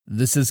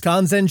This is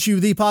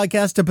Kanzenshuu, the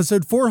podcast,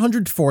 episode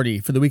 440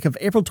 for the week of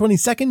April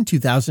 22nd,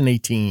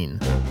 2018.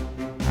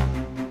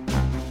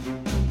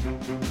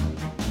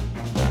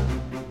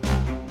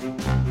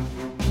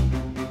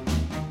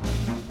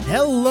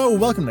 Hello,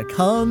 welcome to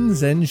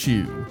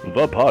Kanzenshuu,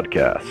 the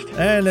podcast,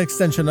 an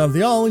extension of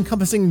the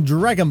all-encompassing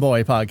Dragon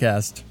Boy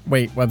podcast.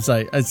 Wait,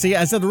 website. See,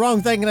 I said the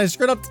wrong thing and I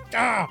screwed up.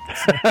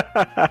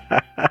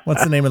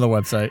 What's the name of the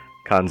website?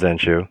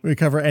 Kanzenshuu. We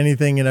cover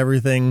anything and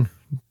everything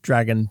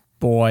Dragon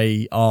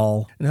Boy,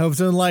 all in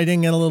hopes of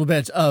enlightening and a little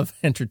bit of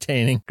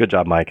entertaining. Good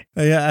job, Mike.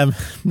 Yeah, I'm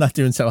not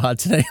doing so hot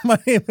today. My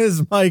name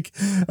is Mike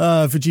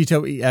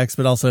Fujito EX,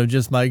 but also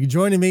just Mike.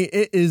 Joining me,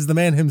 it is the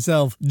man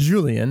himself,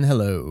 Julian.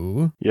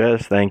 Hello.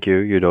 Yes, thank you.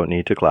 You don't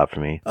need to clap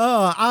for me.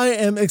 I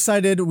am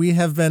excited. We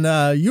have been,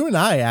 you and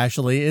I,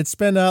 actually, it's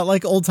been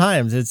like old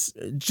times. It's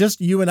just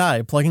you and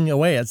I plugging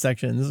away at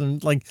sections,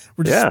 and like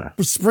we're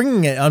just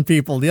springing it on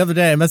people. The other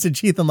day, I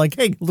messaged Heath. I'm like,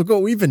 hey, look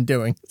what we've been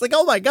doing. It's like,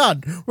 oh my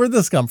God, where'd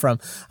this come from?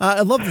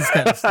 I love this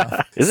kind of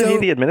stuff. Isn't he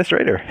the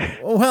administrator?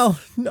 Well,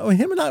 no,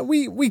 him and I,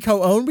 we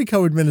co-own, we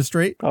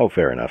co-administrate. Oh,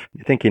 fair enough.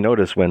 You think you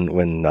notice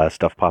when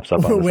stuff pops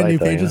up on the when site, new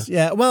pages,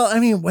 yeah? Well, I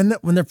mean, when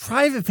they're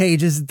private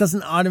pages, it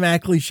doesn't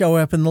automatically show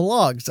up in the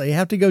log, so you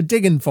have to go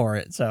digging for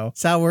it. So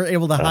it's how we're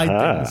able to hide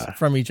things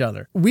from each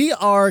other. We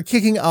are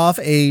kicking off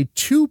a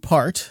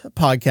 2-part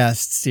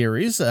podcast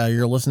series.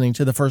 You're listening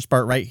to the first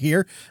part right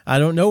here. I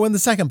don't know when the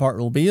second part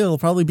will be. It'll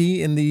probably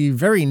be in the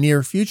very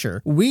near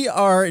future. We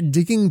are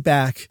digging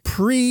back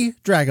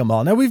pre-Dragon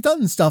Ball. Now, we've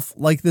done stuff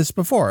like this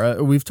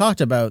before. We've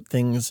talked about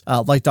things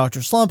like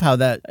Dr. Slump, how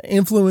that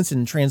influenced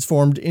and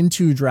transformed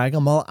into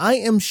Dragon Ball. I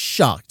am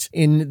shocked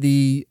in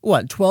the,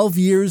 12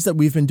 years that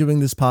we've been doing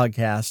this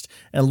podcast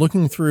and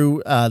looking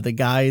through the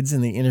guides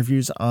and the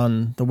interviews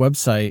on the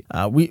website.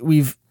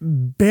 We've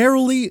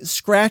barely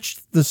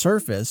scratched the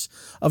surface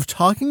of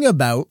talking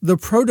about the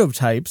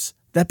prototypes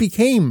that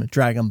became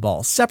Dragon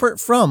Ball, separate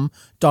from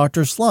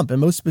Dr. Slump. And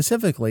most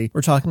specifically,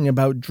 we're talking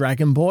about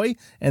Dragon Boy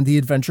and the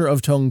Adventure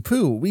of Tong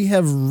Pu. We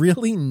have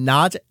really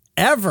not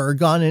ever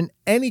gone in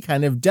any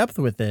kind of depth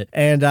with it.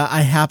 And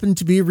I happened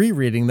to be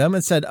rereading them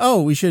and said,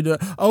 we should,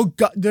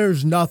 God,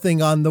 there's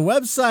nothing on the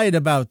website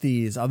about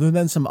these other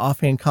than some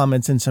offhand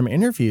comments and some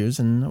interviews.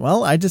 And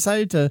well, I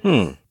decided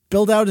to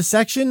build out a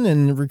section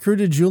and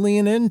recruited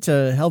Julian in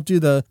to help do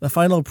the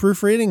final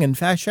proofreading and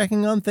fact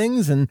checking on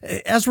things. And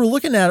as we're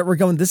looking at it, we're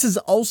going, this is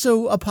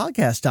also a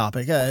podcast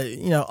topic.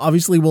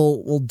 Obviously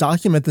we'll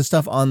document the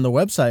stuff on the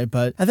website,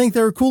 but I think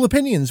there are cool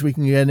opinions we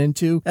can get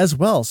into as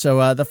well.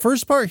 So the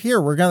first part here,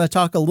 we're going to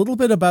talk a little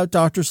bit about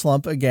Dr.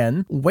 Slump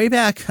again. Way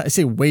back, I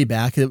say way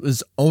back, it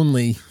was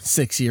only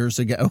 6 years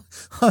ago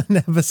on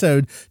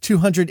episode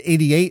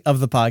 288 of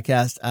the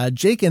podcast.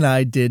 Jake and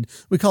I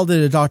we called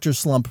it a Dr.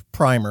 Slump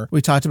primer.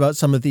 We talked about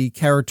some of the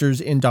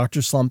characters in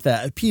Dr. Slump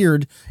that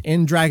appeared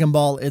in Dragon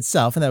Ball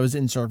itself, and that was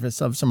in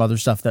service of some other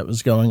stuff that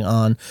was going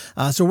on.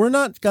 So we're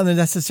not going to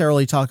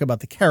necessarily talk about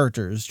the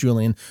characters,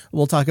 Julian.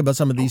 We'll talk about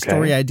some of these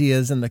story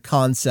ideas and the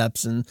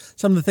concepts and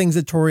some of the things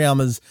that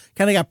Toriyama's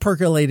kind of got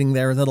percolating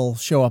there that'll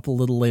show up a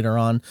little later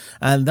on.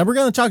 And then we're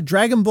going to talk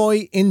Dragon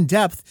Boy in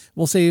depth.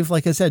 We'll save,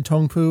 like I said,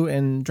 Tong Pu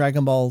and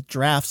Dragon Ball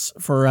drafts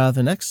for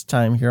the next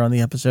time here on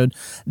the episode.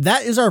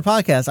 That is our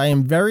podcast. I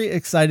am very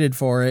excited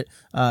for it.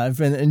 I've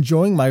been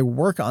enjoying my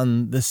work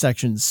on this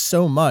section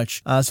so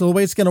much. So the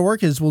way it's going to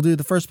work is we'll do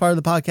the first part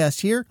of the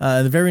podcast here.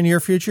 In the very near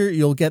future,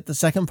 you'll get the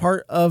second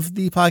part of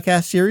the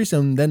podcast series.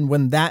 And then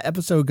when that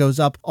episode goes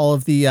up, all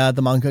of the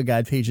manga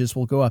guide pages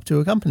will go up to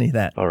accompany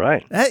that. All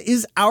right. That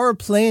is our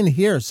plan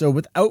here. So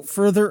without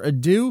further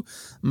ado,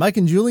 Mike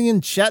and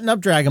Julian chatting up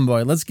Dragon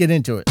Boy. Let's get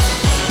into it.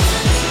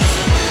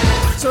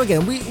 So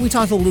again, we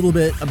talked a little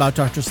bit about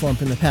Dr.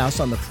 Slump in the past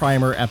on the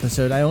primer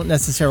episode. I don't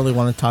necessarily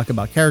want to talk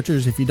about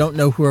characters. If you don't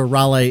know who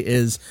Arale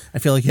is, I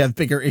feel like you have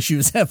bigger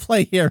issues at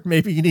play here.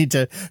 Maybe you need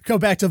to go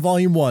back to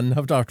volume 1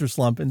 of Dr.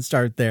 Slump and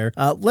start there.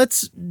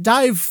 Let's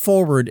dive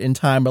forward in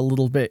time a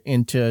little bit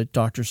into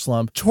Dr.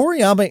 Slump.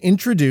 Toriyama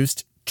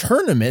introduced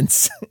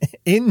tournaments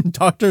in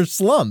Dr.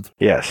 Slump.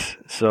 Yes.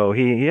 So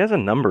he has a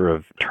number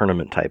of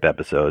tournament type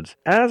episodes.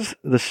 As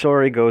the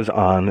story goes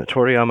on,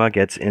 Toriyama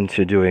gets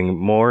into doing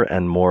more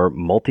and more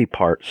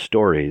multi-part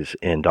stories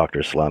in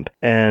Dr. Slump.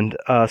 And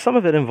some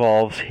of it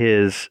involves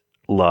his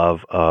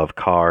love of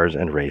cars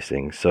and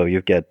racing. So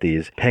you get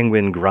these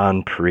Penguin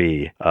Grand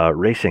Prix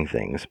racing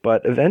things.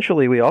 But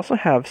eventually we also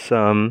have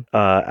some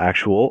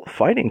actual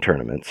fighting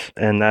tournaments.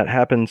 And that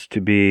happens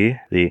to be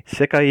the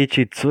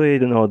Sekaiichi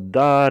Tsui no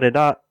Dare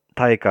da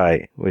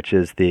Taikai, which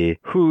is the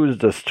Who's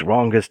the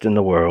Strongest in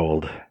the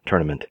World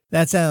tournament.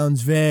 That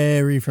sounds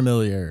very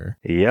familiar.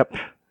 Yep.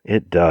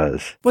 It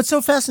does. What's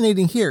so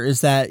fascinating here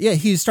is that,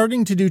 he's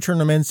starting to do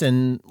tournaments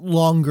in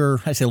longer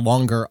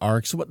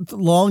arcs. What the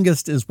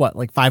longest is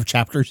like 5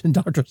 chapters in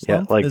Dr.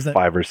 Slump? Yeah, like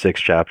 5 or 6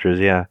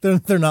 chapters, yeah.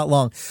 They're not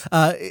long.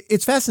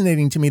 It's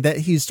fascinating to me that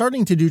he's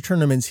starting to do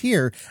tournaments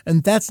here,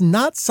 and that's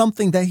not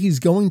something that he's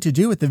going to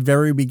do at the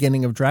very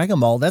beginning of Dragon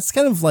Ball. That's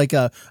kind of like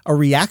a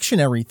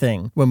reactionary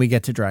thing when we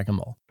get to Dragon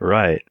Ball.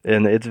 Right.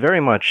 And it's very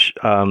much,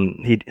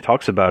 he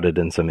talks about it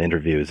in some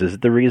interviews, is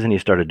the reason he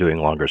started doing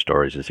longer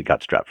stories is he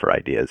got strapped for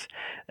ideas.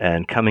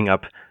 And coming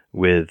up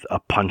with a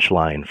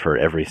punchline for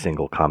every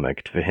single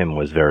comic for him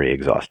was very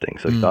exhausting.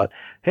 So he thought,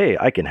 hey,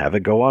 I can have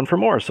it go on for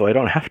more, so I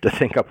don't have to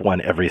think up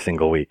one every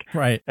single week.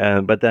 Right.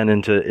 But then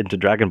into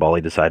Dragon Ball,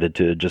 he decided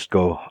to just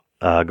go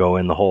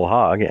in the whole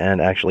hog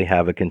and actually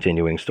have a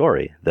continuing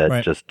story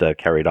that just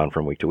carried on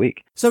from week to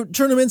week. So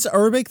tournaments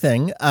are a big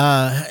thing.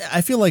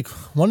 I feel like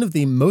one of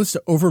the most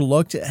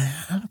overlooked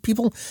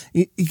people,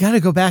 you got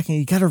to go back and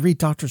you got to read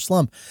Dr.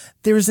 Slump.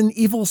 There's an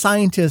evil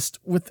scientist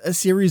with a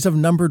series of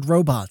numbered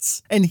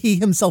robots, and he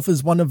himself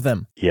is one of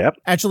them. Yep.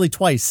 Actually,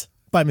 twice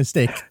by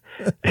mistake.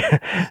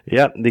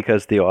 Yep,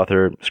 because the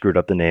author screwed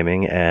up the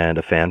naming and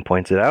a fan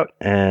points it out,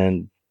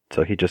 and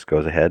so he just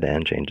goes ahead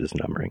and changes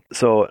numbering.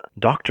 So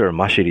Dr.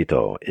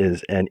 Mashirito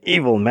is an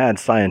evil mad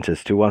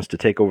scientist who wants to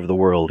take over the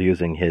world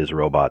using his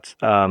robots.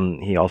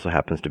 He also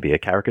happens to be a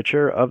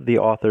caricature of the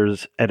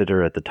author's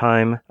editor at the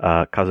time,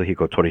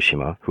 Kazuhiko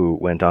Torishima, who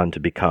went on to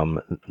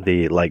become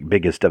the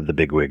biggest of the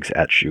bigwigs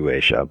at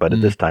Shueisha. But at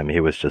this time, he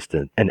was just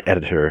an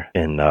editor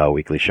in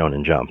Weekly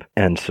Shonen Jump.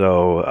 And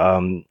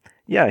so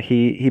yeah,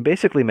 he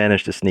basically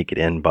managed to sneak it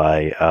in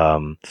by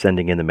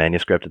sending in the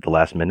manuscript at the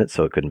last minute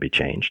so it couldn't be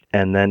changed.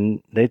 And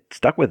then they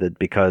stuck with it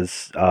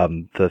because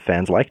the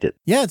fans liked it.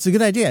 Yeah, it's a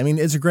good idea. I mean,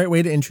 it's a great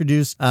way to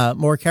introduce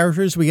more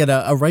characters. We get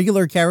a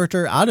regular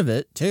character out of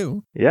it,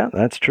 too. Yeah,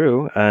 that's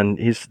true. And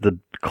he's the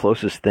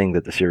closest thing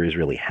that the series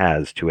really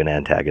has to an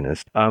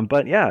antagonist.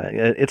 But yeah,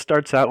 it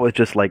starts out with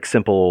just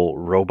simple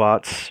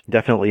robots,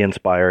 definitely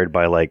inspired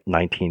by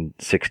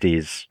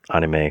 1960s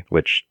anime,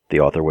 which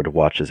the author would have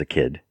watched as a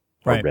kid.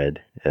 Or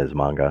read as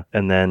manga.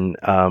 And then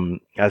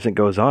as it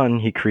goes on,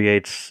 he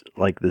creates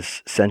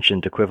this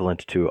sentient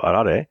equivalent to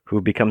Arare,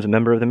 who becomes a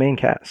member of the main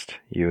cast.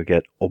 You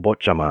get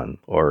Obochaman,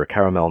 or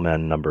Caramel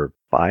Man number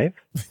 5.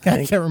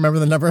 I can't remember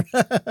the number.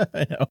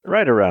 I know.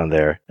 Right around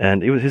there.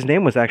 And his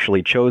name was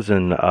actually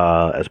chosen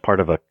as part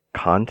of a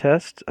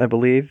contest, I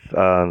believe,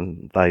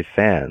 by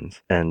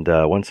fans. And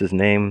once his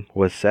name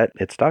was set,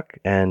 it stuck,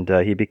 and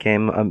he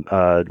became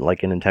an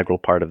integral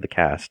part of the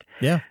cast.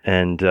 Yeah.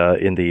 And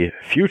in the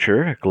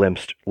future,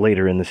 glimpsed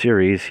later in the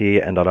series,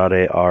 he and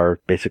Arare are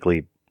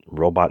basically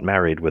robot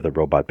married with a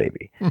robot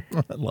baby. I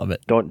love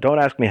it. Don't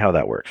ask me how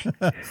that works.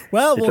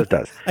 Well, it just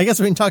does. I guess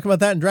we can talk about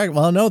that in Dragon.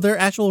 Well, no, they're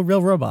actual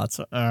real robots.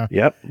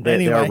 Yep,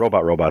 they are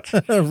robots.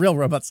 Real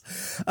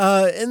robots.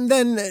 And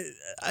then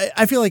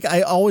I feel like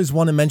I always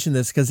want to mention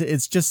this because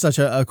it's just such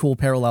a cool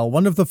parallel.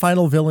 One of the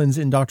final villains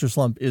in Dr.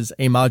 Slump is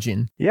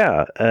Imagine.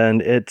 Yeah,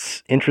 and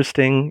it's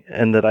interesting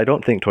in that I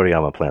don't think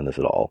Toriyama planned this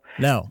at all.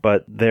 No.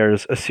 But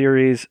there's a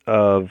series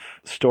of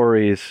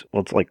stories,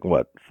 well, it's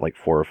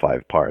 4 or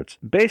 5 parts.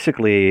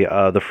 Basically,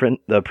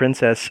 the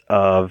princess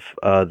of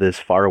this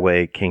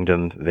faraway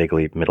kingdom,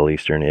 vaguely Middle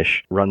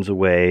Eastern-ish, runs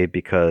away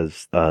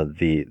because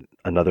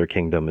another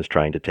kingdom is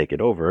trying to take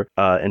it over,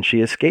 and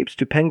she escapes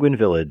to Penguin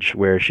Village,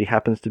 where she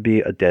happens to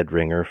be a dead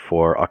ringer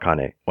for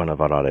Akane, one of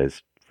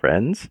Arare's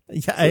friends.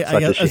 Yeah, I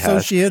guess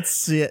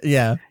associates.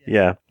 Yeah.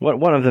 Yeah,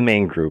 one of the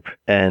main group.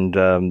 And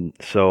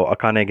so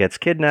Akane gets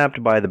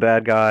kidnapped by the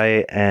bad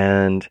guy,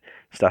 and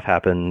stuff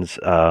happens.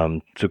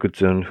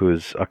 Tsukutsun,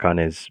 who's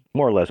Akane's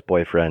more or less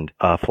boyfriend,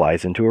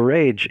 flies into a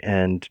rage,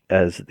 and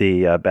as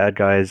the bad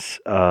guy's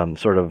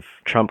sort of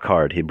trump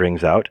card, he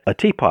brings out a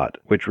teapot,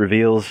 which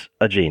reveals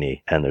a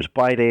genie. And there's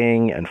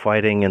biting and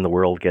fighting, and the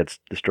world gets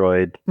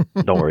destroyed.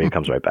 Don't worry, it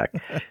comes right back.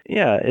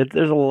 Yeah,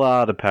 there's a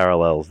lot of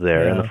parallels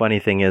there. Yeah. And the funny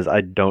thing is,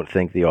 I don't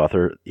think the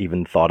author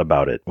even thought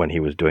about it when he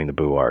was doing the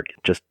Boo arc.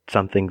 Just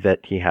something that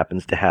he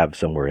happens to have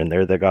somewhere in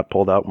there that got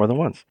pulled out more than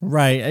once.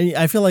 Right.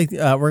 I feel like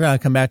we're going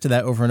to come back to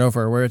that over and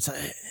over, where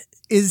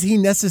is he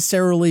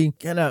necessarily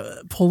kind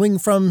of pulling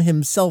from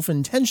himself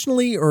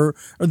intentionally, or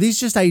are these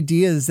just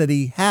ideas that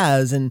he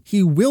has and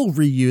he will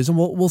reuse? And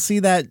we'll see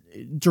that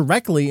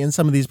directly in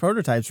some of these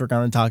prototypes we're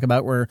going to talk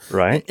about, where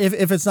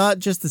if it's not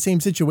just the same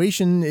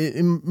situation,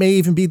 it may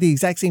even be the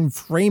exact same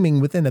framing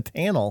within a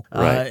panel.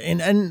 Right.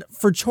 And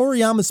for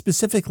Toriyama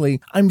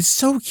specifically, I'm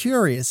so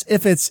curious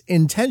if it's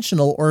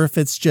intentional or if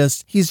it's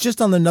just, he's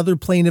just on another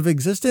plane of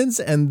existence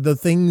and the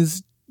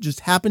things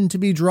just happen to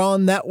be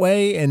drawn that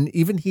way, and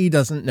even he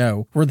doesn't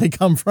know where they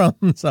come from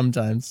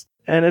sometimes.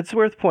 And it's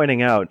worth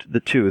pointing out,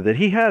 that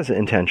he has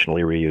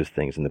intentionally reused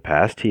things in the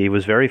past. He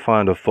was very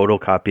fond of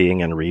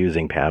photocopying and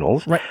reusing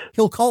panels. Right.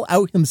 He'll call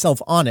out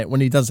himself on it when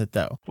he does it,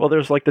 though. Well,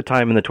 there's the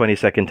time in the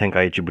 22nd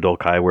Tenkaichi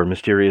Budokai where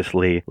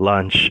mysteriously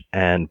Lunch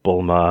and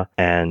Bulma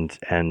and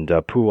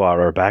Puar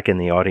are back in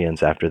the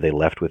audience after they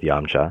left with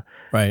Yamcha.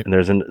 Right. And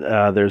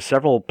there's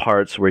several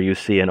parts where you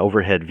see an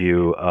overhead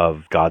view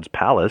of God's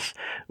palace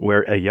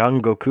where a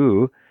young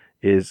Goku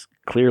is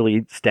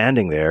clearly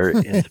standing there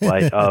in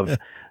spite of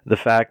the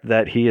fact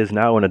that he is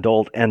now an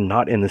adult and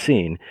not in the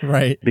scene.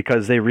 Right.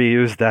 Because they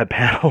reused that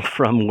panel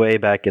from way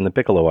back in the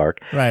Piccolo arc.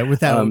 Right,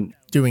 without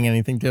doing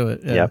anything to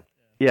it. Yeah. Yep.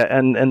 Yeah,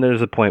 and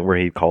there's a point where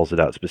he calls it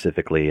out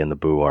specifically in the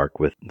Boo arc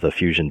with the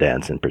fusion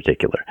dance in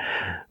particular.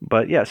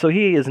 But yeah, so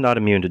he is not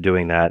immune to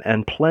doing that,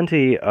 and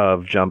plenty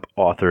of Jump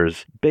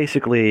authors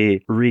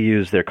basically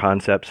reuse their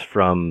concepts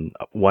from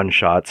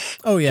one-shots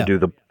to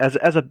do as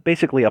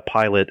basically a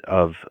pilot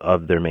of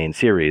their main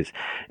series.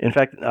 In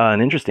fact,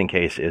 an interesting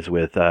case is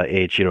with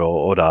Eiichiro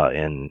Oda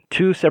in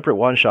two separate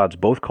one-shots,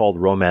 both called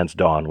Romance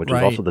Dawn, which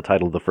is also the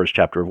title of the first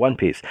chapter of One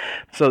Piece.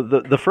 So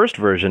the first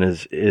version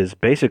is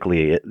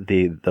basically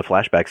the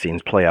flashback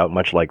scenes play out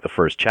much like the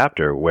first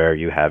chapter, where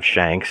you have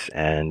Shanks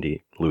and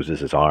he loses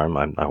his arm.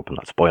 I hope I'm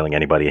not spoiling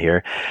anybody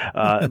here.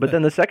 But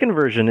then the second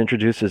version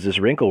introduces this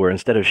wrinkle where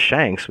instead of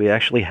Shanks, we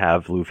actually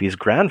have Luffy's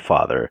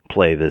grandfather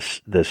play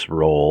this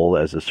role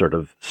as a sort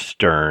of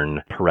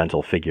stern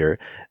parental figure.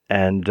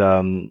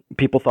 And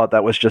people thought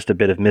that was just a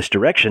bit of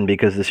misdirection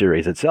because the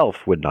series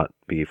itself would not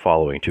be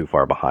following too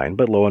far behind.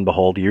 But lo and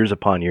behold, years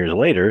upon years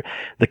later,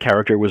 the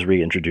character was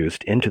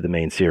reintroduced into the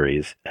main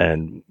series,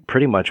 and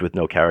pretty much with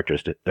no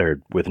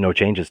with no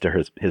changes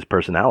to his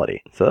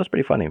personality. So that was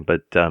pretty funny.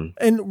 But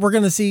and we're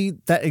going to see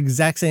that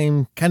exact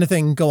same kind of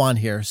thing go on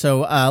here.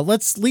 So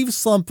let's leave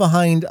Slump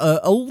behind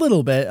a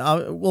little bit.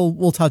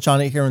 We'll touch on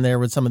it here and there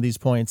with some of these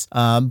points.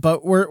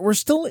 But we're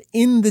still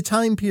in the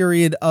time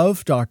period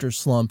of Dr.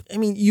 Slump. I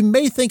mean, you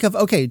may think of,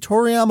 okay,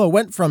 Toriyama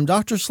went from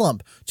Dr.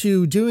 Slump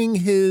to doing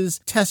his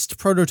test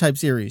prototype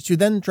series to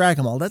then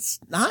Dragon Ball.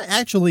 That's not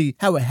actually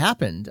how it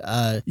happened.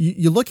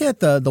 You look at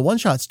the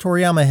one-shots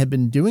Toriyama had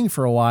been doing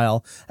for a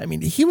while. I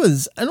mean, he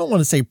was, I don't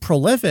want to say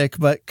prolific,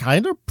 but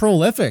kind of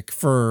prolific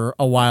for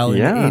a while in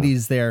the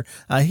 80s there.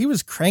 He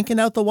was cranking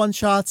out the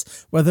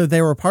one-shots, whether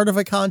they were part of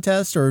a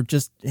contest or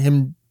just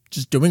him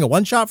just doing a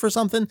one-shot for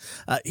something.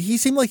 He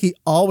seemed like he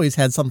always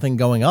had something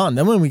going on.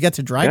 Then when we get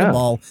to Dragon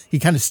Ball, he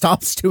kind of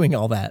stops doing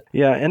all that.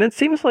 Yeah, and it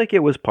seems like it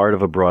was part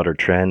of a broader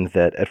trend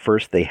that at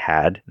first they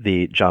had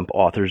the Jump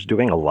authors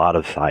doing a lot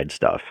of side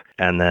stuff.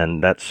 And then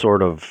that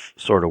sort of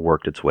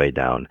worked its way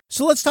down.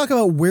 So let's talk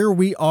about where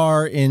we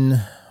are in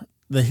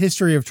the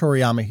history of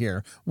Toriyama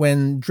here.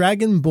 When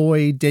Dragon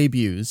Boy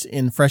debuts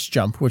in Fresh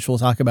Jump, which we'll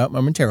talk about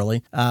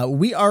momentarily,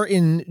 we are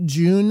in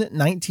June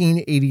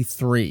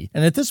 1983.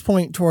 And at this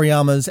point,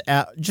 Toriyama's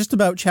at just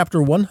about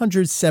chapter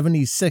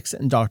 176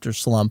 in Dr.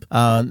 Slump.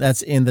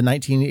 That's in the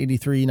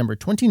 1983 number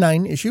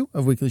 29 issue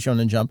of Weekly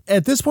Shonen Jump.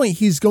 At this point,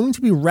 he's going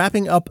to be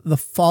wrapping up the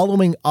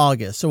following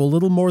August, so a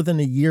little more than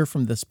a year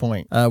from this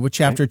point, with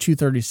chapter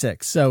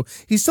 236. So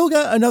he's still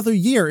got another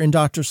year in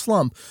Dr.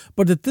 Slump,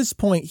 but at this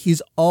point,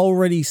 he's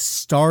already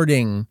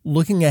starting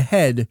looking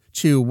ahead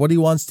to what he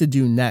wants to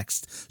do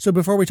next. So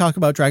before we talk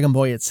about Dragon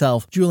Boy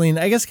itself, Julian,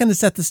 I guess kind of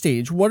set the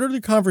stage. What are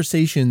the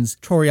conversations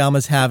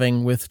Toriyama's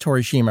having with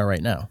Torishima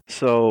right now?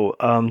 So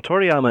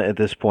Toriyama at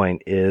this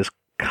point is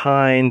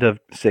kind of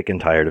sick and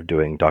tired of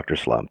doing Dr.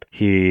 Slump.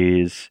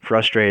 He's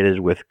frustrated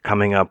with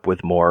coming up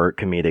with more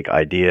comedic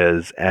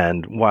ideas,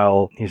 and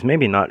while he's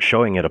maybe not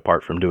showing it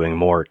apart from doing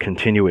more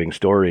continuing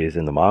stories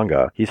in the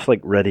manga, he's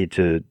like ready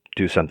to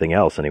do something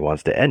else and he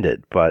wants to end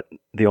it. But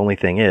the only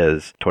thing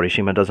is,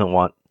 Torishima doesn't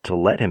want to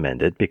let him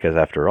end it because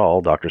after all,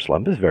 Dr.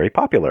 Slump is very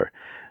popular.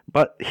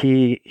 But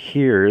he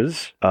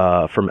hears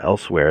from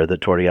elsewhere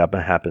that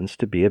Toriyama happens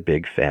to be a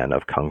big fan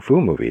of kung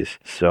fu movies.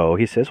 So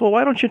he says, well,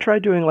 why don't you try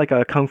doing like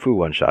a kung fu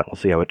one-shot? We'll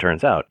see how it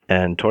turns out.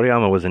 And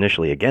Toriyama was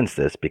initially against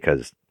this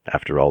because,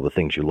 after all, the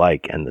things you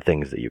like and the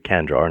things that you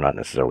can draw are not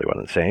necessarily one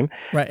and the same.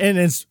 Right, and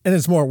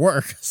it's more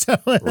work. So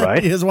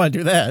he doesn't want to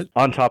do that.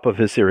 On top of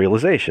his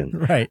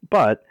serialization. Right.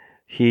 But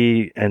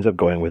he ends up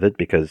going with it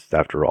because,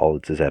 after all,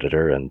 it's his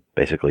editor, and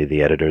basically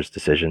the editor's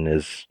decision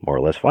is more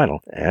or less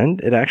final.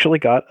 And it actually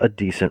got a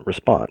decent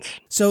response.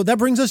 So that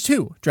brings us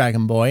to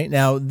Dragon Boy.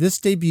 Now, this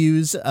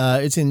debuts,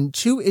 it's in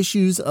 2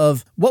 issues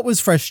of what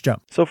was Fresh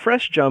Jump? So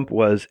Fresh Jump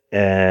was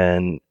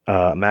an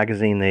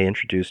magazine they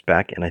introduced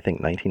back in, I think,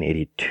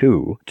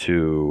 1982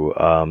 to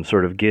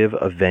sort of give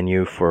a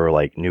venue for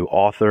like new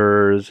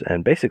authors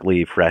and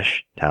basically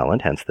fresh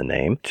talent, hence the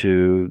name,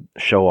 to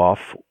show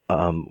off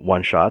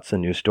one-shots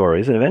and new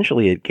stories, and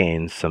eventually it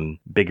gains some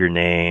bigger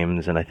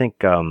names, and I think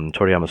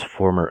Toriyama's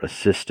former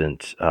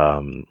assistant,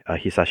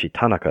 Hisashi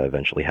Tanaka,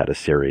 eventually had a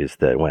series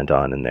that went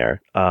on in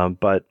there.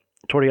 But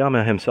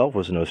Toriyama himself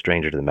was no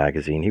stranger to the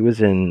magazine. He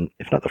was in,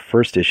 if not the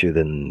first issue,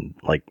 then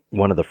like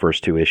one of the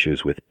first 2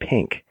 issues with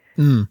Pink.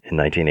 In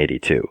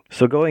 1982.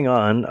 So going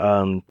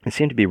on, it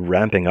seemed to be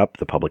ramping up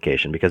the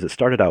publication because it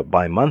started out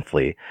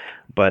bi-monthly,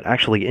 but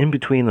actually in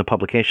between the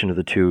publication of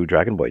the 2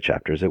 Dragon Boy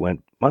chapters, it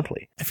went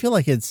monthly. I feel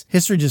like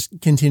history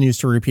just continues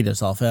to repeat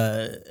itself.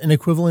 An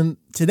equivalent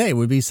today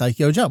would be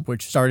Saikyo Jump,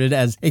 which started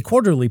as a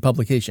quarterly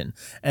publication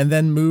and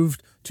then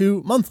moved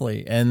to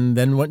monthly and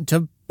then went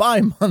to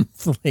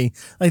bi-monthly.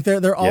 Like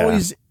they're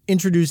always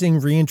introducing,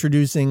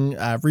 reintroducing,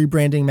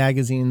 rebranding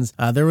magazines.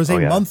 There was a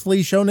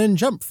monthly Shonen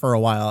Jump for a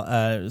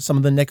while. Some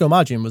of the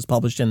Nekomajin was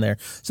published in there.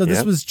 So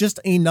this was just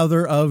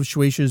another of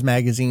Shueisha's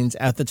magazines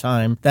at the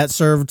time that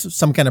served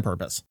some kind of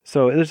purpose.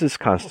 So there's this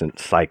constant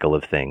cycle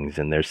of things,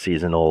 and there's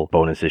seasonal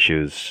bonus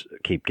issues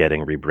keep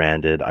getting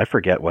rebranded. I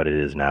forget what it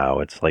is now.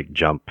 It's like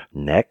Jump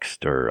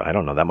Next, or I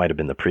don't know. That might have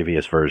been the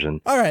previous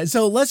version. All right,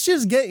 so let's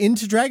just get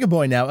into Dragon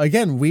Boy now.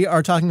 Again, we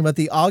are talking about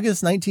the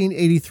August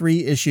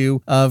 1983 issue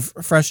of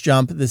Fresh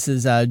Jump. This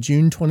is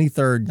June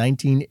 23rd,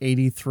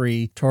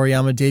 1983.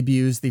 Toriyama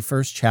debuts the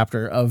first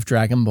chapter of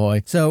Dragon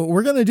Boy. So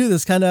we're going to do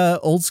this kind of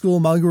old school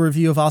manga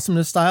review of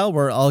awesomeness style,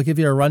 where I'll give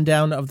you a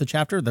rundown of the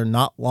chapter. They're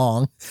not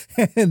long.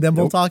 And then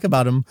we'll talk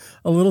about them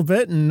a little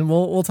bit, and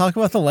we'll talk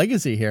about the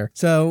legacy here.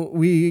 So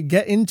we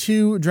get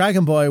into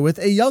Dragon Boy with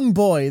a young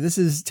boy. This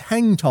is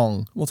Tang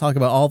Tong. We'll talk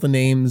about all the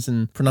names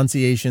and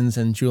pronunciations,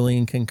 and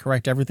Julian can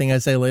correct everything I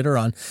say later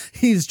on.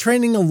 He's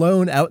training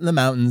alone out in the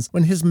mountains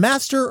when his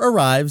master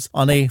arrives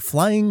on a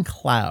flying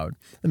cloud.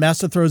 The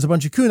master throws a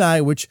bunch of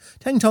kunai, which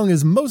Tang Tong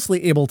is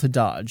mostly able to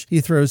dodge.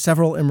 He throws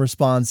several in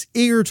response,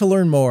 eager to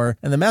learn more,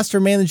 and the master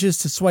manages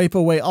to swipe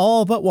away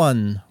all but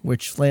one,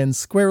 which lands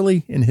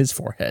squarely in his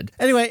forehead.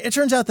 Anyway, it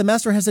turns out the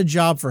master has a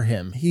job for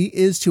him. He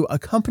is to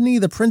accompany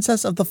the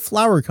princess of the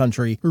Flower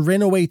Country, who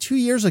ran away 2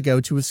 years ago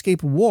to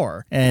escape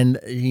war, and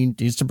he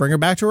needs to bring her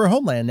back to her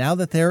homeland now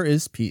that there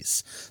is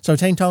peace. So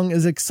Tang Tong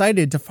is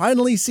excited to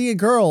finally see a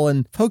girl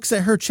and pokes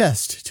at her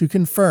chest to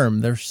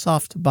confirm their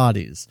soft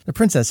bodies. The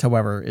princess,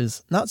 however,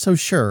 is not so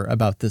sure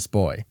about this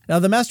boy. Now,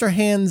 the master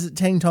hands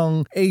Tang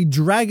Tong a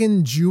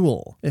dragon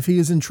jewel. If he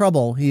is in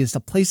trouble, he is to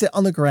place it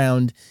on the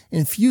ground,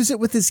 infuse it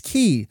with his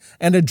ki,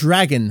 and a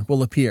dragon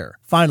will appear.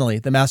 Finally,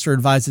 the master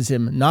advises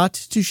him not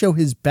to show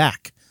his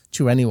back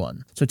to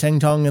anyone. So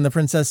Tang Tong and the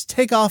princess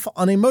take off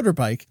on a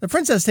motorbike. The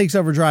princess takes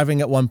over driving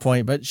at one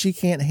point, but she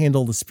can't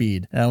handle the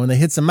speed. Now, when they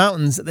hit some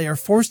mountains, they are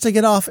forced to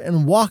get off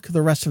and walk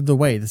the rest of the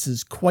way. This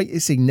is quite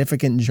a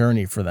significant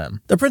journey for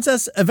them. The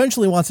princess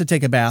eventually wants to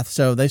take a bath,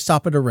 so they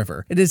stop at a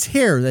river. It is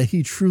here that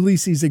he truly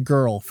sees a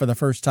girl for the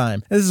first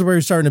time. This is where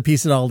he's starting to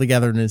piece it all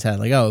together in his head,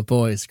 like, oh,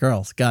 boys,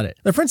 girls, got it.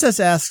 The princess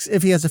asks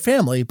if he has a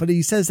family, but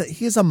he says that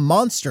he is a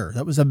monster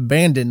that was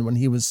abandoned when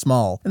he was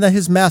small, and that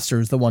his master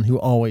is the one who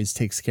always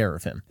takes care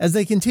of him. As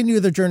they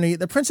continue their journey,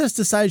 the princess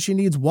decides she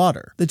needs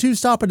water. The two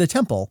stop at a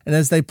temple, and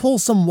as they pull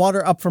some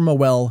water up from a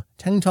well,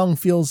 Tang Tong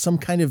feels some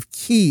kind of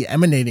ki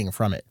emanating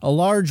from it. A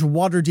large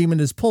water demon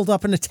is pulled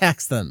up and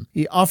attacks them.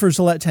 He offers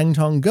to let Tang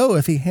Tong go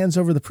if he hands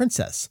over the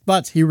princess,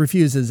 but he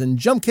refuses and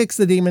jump kicks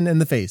the demon in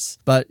the face,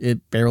 but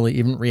it barely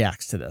even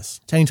reacts to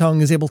this. Tang Tong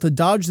is able to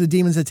dodge the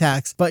demon's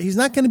attacks, but he's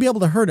not going to be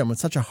able to hurt him with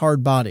such a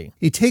hard body.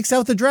 He takes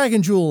out the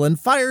dragon jewel and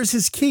fires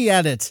his ki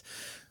at it,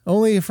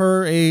 only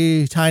for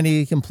a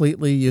tiny,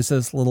 completely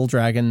useless little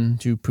dragon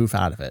to poof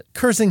out of it.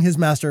 Cursing his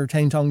master,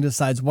 Tang Tong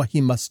decides what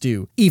he must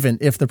do, even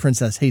if the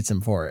princess hates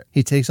him for it.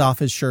 He takes off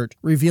his shirt,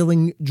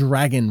 revealing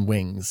dragon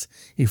wings.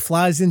 He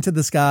flies into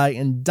the sky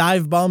and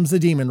dive bombs the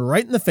demon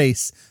right in the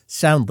face,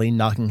 soundly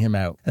knocking him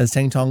out. As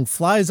Tang Tong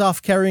flies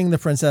off carrying the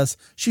princess,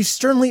 she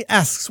sternly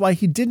asks why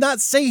he did not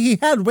say he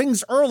had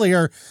wings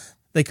earlier.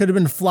 They could have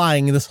been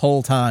flying this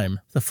whole time.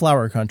 The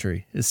Flower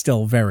Country is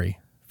still very,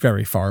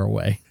 very far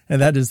away.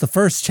 And that is the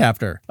first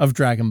chapter of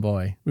Dragon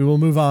Boy. We will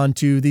move on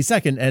to the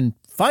second and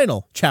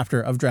final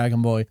chapter of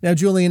Dragon Boy. Now,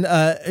 Julian,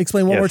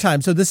 explain one more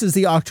time. So this is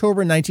the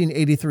October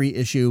 1983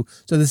 issue.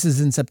 So this is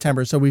in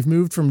September. So we've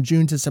moved from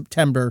June to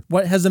September.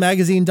 What has the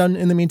magazine done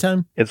in the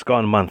meantime? It's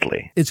gone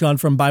monthly. It's gone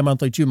from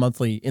bi-monthly to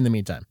monthly in the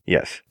meantime.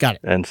 Yes. Got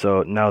it. And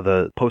so now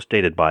the post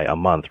dated by a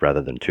month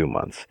rather than 2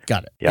 months.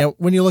 Got it. Yep. Now,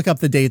 when you look up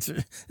the dates,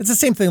 it's the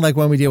same thing like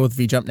when we deal with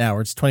V-Jump now,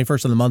 where it's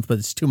 21st of the month, but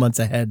it's 2 months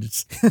ahead.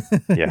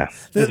 Yeah,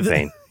 it's a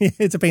pain.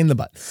 It's a pain in the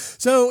butt.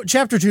 So,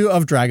 Chapter 2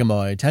 of Dragon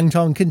Boy. Tang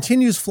Tong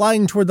continues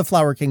flying toward the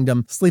Flower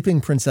Kingdom, sleeping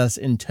princess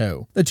in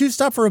tow. The two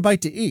stop for a bite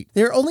to eat.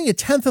 They are only a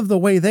tenth of the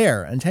way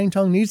there, and Tang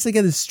Tong needs to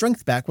get his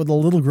strength back with a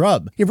little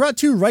grub. He brought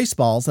 2 rice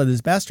balls that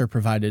his master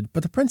provided,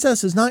 but the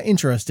princess is not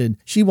interested.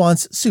 She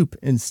wants soup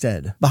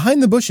instead.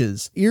 Behind the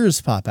bushes,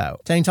 ears pop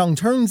out. Tang Tong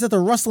turns at the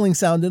rustling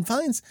sound and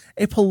finds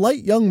a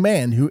polite young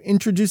man who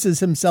introduces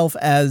himself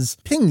as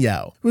Ping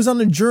Yao, who is on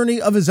a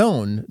journey of his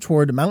own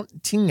toward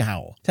Mount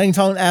Tinghao. Tang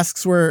Tong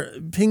asks where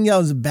Ping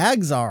Yao's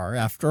bags are.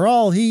 After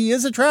all, he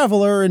is a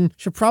traveler and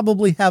should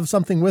probably have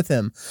something with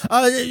him.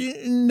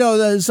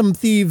 No, some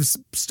thieves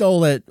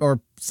stole it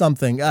or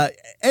something.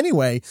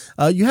 Anyway,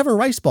 you have a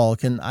rice ball.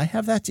 Can I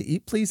have that to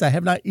eat, please? I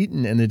have not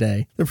eaten in a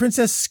day. The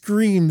princess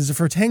screams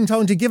for Tang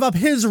Tong to give up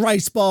his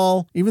rice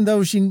ball, even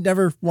though she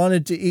never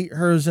wanted to eat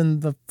hers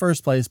in the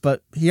first place,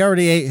 but he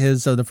already ate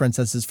his, so the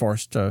princess is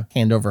forced to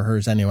hand over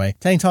hers anyway.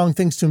 Tang Tong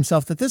thinks to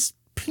himself that this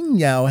Ping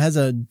Yao has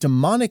a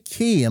demonic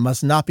ki and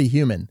must not be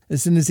human.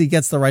 As soon as he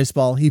gets the rice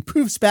ball, he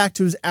poofs back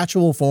to his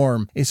actual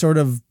form, a sort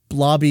of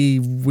blobby,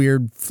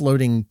 weird,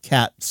 floating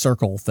cat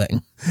circle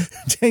thing.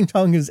 Tang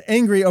Tong is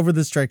angry over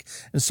this trick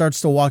and starts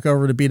to walk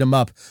over to beat him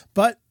up,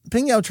 but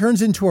Ping Yao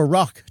turns into a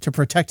rock to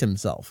protect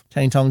himself.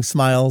 Tang Tong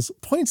smiles,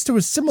 points to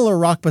a similar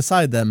rock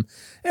beside them,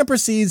 and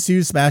proceeds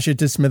to smash it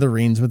to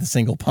smithereens with a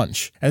single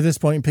punch. At this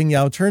point, Ping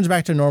Yao turns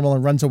back to normal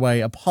and runs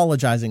away,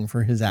 apologizing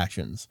for his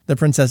actions. The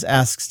princess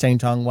asks Tang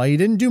Tong why he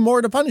didn't do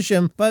more to punish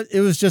him, but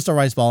it was just a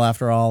rice ball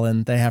after all,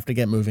 and they have to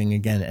get moving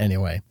again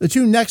anyway. The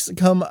two next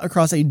come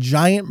across a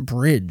giant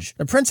bridge.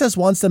 The princess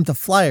wants them to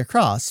fly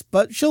across,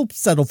 but she'll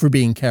settle for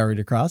being carried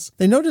across.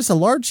 They notice a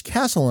large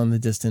castle in the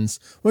distance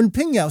when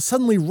Ping Yao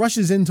suddenly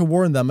rushes in to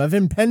warn them of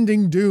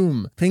impending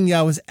doom. Ping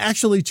Yao is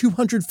actually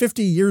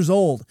 250 years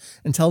old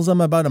and tells them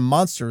about a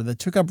monster that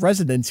took up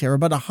residence here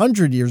about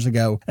 100 years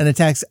ago and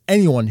attacks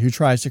anyone who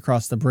tries to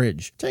cross the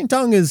bridge. Tang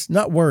Tong is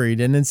not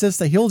worried and insists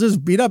that he'll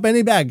just beat up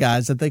any bad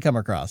guys that they come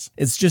across.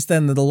 It's just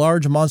then that the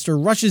large monster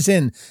rushes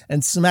in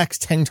and smacks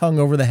Tang Tong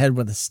over the head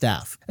with a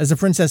staff. As the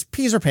princess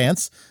pees her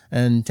pants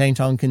and Tang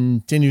Tong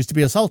continues to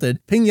be assaulted,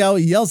 Ping Yao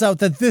yells out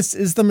that this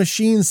is the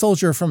machine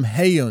soldier from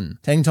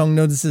Heiyun. Tang Tong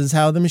notices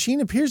how the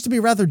machine appears to be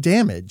rather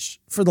damaged.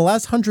 For the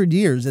last 100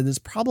 years, it has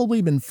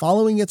probably been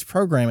following its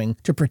programming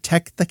to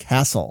protect the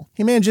castle.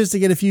 He manages to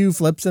get a few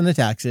flips and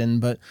attacks in,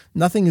 but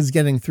nothing is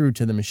getting through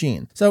to the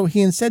machine. So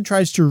he instead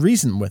tries to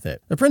reason with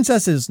it. The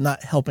princess is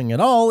not helping at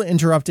all,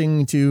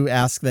 interrupting to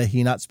ask that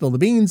he not spill the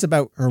beans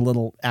about her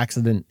little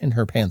accident in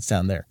her pants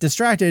down there.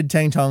 Distracted,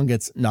 Tang Tong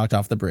gets knocked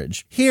off the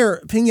bridge.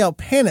 Here, Ping Yao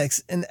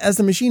panics, and as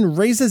the machine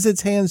raises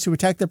its hands to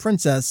attack the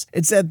princess,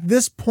 it's at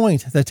this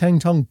point that Tang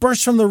Tong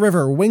bursts from the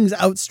river, wings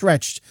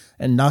outstretched,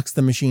 and knocks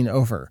the machine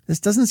over.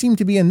 This doesn't seem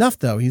to be enough,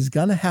 though. He's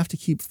gonna have to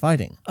keep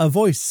fighting. A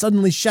voice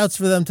suddenly shouts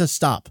for them to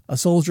stop. A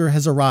soldier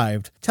has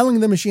arrived, telling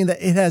the machine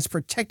that it has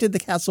protected the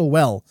castle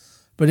well,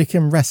 but it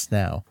can rest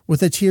now.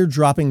 With a tear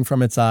dropping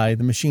from its eye,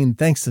 the machine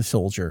thanks the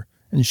soldier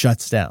and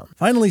shuts down.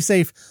 Finally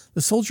safe,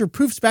 the soldier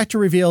poofs back to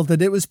reveal that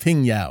it was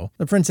Ping Yao.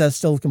 The princess,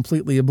 still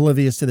completely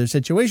oblivious to their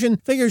situation,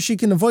 figures she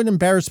can avoid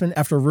embarrassment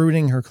after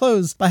ruining her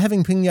clothes by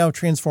having Ping Yao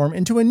transform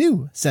into a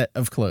new set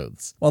of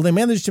clothes. While they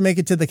manage to make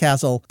it to the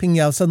castle, Ping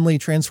Yao suddenly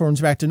transforms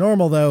back to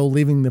normal, though,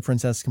 leaving the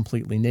princess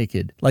completely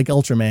naked. Like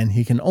Ultraman,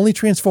 he can only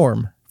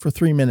transform for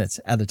 3 minutes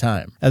at a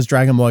time. As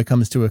Dragon Boy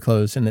comes to a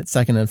close in its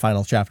second and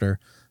final chapter,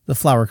 the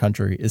Flower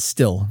Country is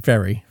still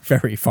very,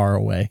 very far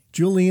away.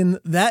 Julian,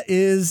 that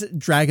is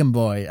Dragon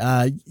Boy.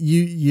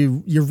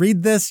 You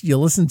read this, you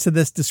listen to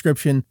this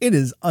description. It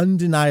is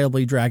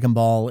undeniably Dragon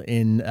Ball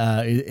in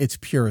its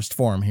purest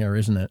form here,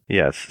 isn't it?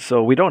 Yes.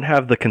 So we don't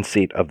have the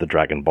conceit of the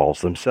Dragon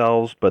Balls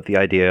themselves, but the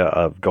idea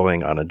of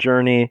going on a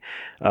journey,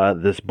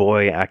 this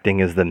boy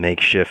acting as the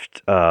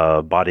makeshift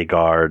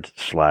bodyguard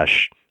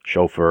 /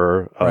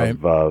 chauffeur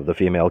of the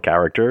female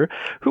character,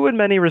 who in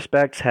many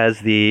respects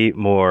has the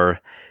more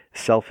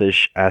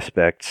selfish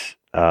aspects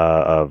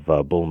of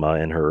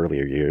Bulma in her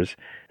earlier years,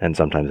 and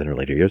sometimes in her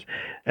later years.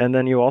 And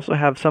then you also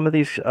have some of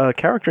these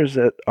characters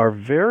that are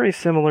very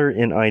similar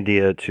in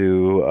idea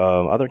to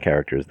other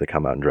characters that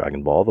come out in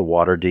Dragon Ball. The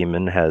Water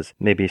Demon has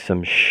maybe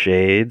some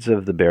shades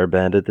of the Bear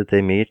Bandit that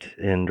they meet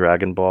in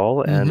Dragon Ball.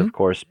 Mm-hmm. And of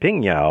course,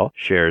 Ping Yao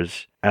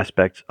shares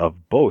aspects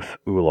of both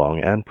Oolong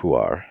and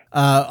Puar.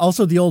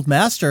 Also, the Old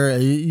Master,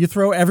 you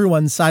throw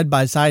everyone side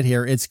by side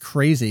here. It's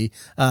crazy.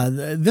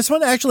 This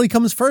one actually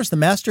comes first. The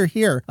Master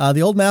here,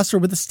 the Old Master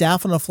with the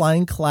staff on a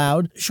flying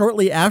cloud.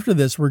 Shortly after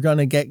this, we're going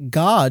to get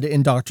God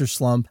in Dr.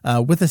 Slump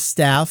with a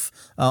staff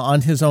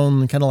on his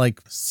own kind of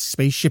like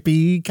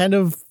spaceshipy kind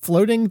of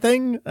floating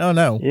thing. Oh,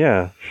 no.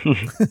 Yeah,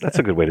 that's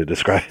a good way to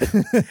describe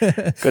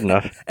it. Good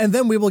enough. And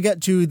then we will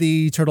get to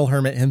the Turtle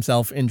Hermit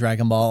himself in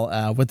Dragon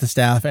Ball with the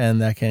staff, and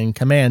that can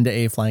command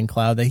a flying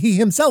cloud that he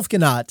himself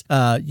cannot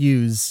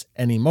use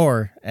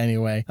anymore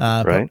anyway.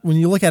 Right. But when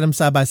you look at him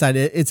side by side,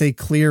 it's a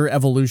clear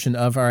evolution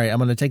of, all right, I'm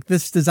going to take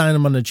this design,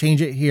 I'm going to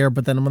change it here,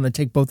 but then I'm going to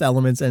take both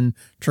elements and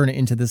turn it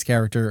into this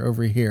character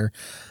over here.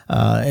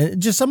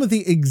 And just some of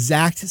the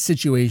exact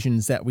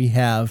situations that we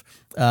have.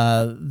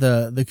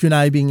 The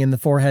kunai being in the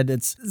forehead,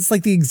 it's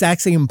like the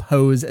exact same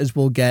pose as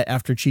we'll get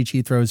after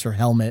Chi-Chi throws her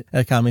helmet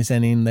at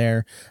Kami-Sennin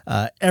there.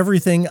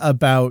 Everything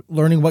about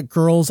learning what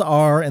girls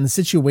are and the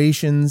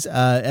situations,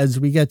 as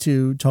we get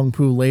to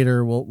Tongpu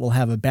later, we'll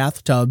have a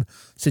bathtub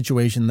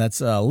situation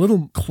that's a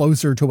little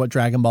closer to what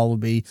Dragon Ball would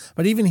be.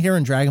 But even here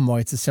in Dragon Ball,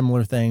 it's a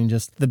similar thing,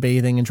 just the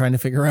bathing and trying to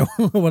figure out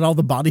what all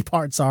the body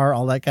parts are,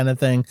 all that kind of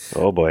thing.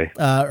 Oh boy.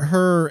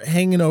 Her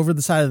hanging over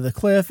the side of the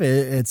cliff,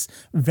 it's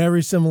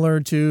very similar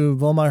to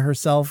Bulma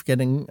herself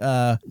getting,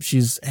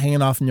 she's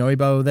hanging off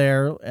Noibo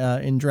there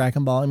in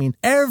Dragon Ball. I mean,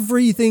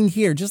 everything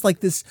here, just like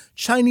this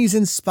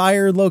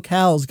Chinese-inspired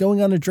locales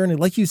going on a journey.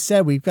 Like you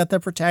said, we've got the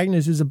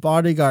protagonist who's a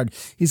bodyguard.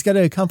 He's got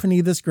to accompany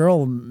this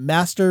girl.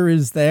 Master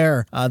is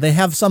there. They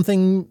have something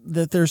everything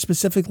that they're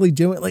specifically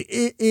doing, like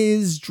it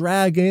is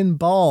Dragon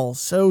Ball,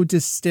 so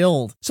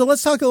distilled. So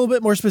let's talk a little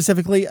bit more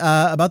specifically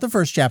about the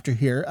first chapter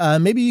here.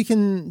 Maybe you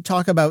can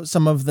talk about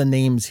some of the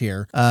names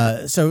here.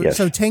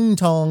 So Ting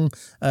Tong,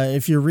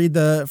 if you read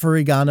the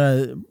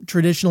Furigana,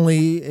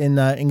 traditionally in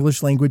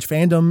English language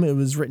fandom, it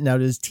was written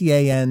out as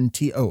Tanton.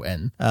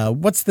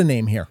 What's the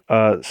name here?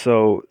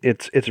 So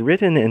it's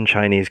written in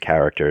Chinese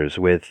characters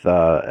with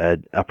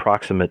an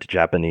approximate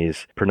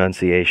Japanese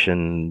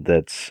pronunciation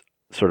that's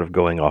sort of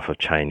going off of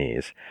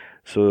Chinese.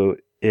 So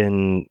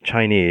in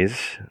Chinese,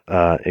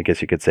 I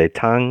guess you could say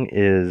Tang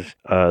is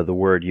the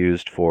word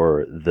used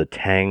for the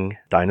Tang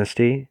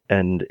dynasty,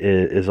 and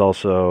it is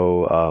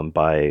also,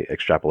 by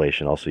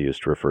extrapolation, also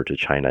used to refer to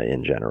China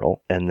in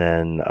general. And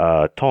then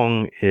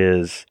Tong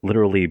is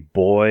literally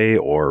boy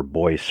or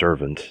boy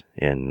servant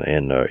in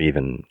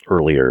even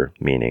earlier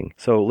meaning.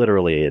 So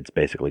literally, it's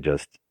basically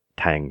just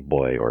Tang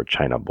boy or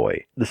China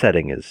boy. The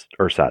setting is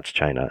ersatz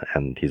China,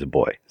 and he's a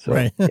boy. So,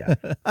 right. Yeah.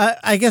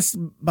 I guess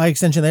by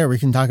extension there, we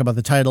can talk about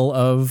the title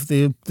of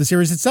the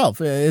series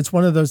itself. It's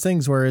one of those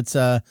things where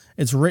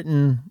it's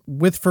written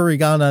with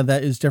Furigana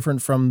that is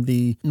different from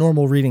the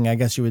normal reading, I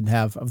guess you would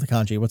have, of the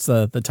kanji. What's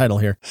the title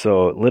here?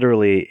 So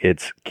literally,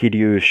 it's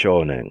Kiryu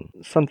Shonen,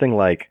 something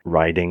like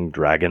Riding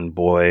Dragon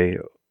Boy,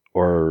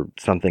 or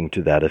something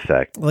to that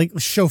effect. Like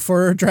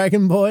chauffeur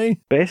Dragon Boy?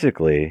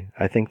 Basically,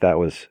 I think that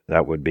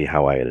would be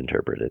how I had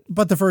interpreted it.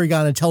 But the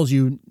Furigana tells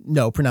you,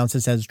 no, pronounce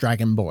this as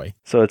Dragon Boy.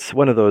 So it's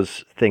one of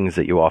those things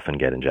that you often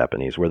get in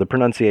Japanese, where the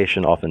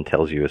pronunciation often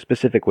tells you a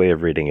specific way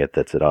of reading it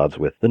that's at odds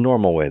with the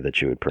normal way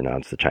that you would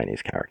pronounce the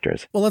Chinese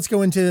characters. Well, let's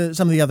go into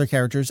some of the other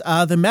characters.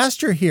 The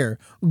master here,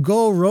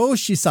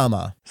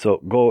 Goroshi-sama.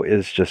 So Go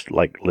is just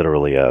like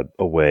literally a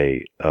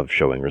way of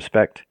showing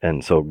respect.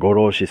 And so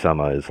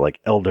Goroshi-sama is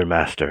like elder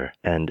master.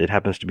 And it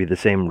happens to be the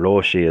same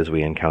Roshi as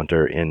we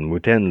encounter in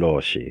Muten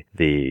Roshi,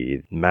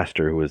 the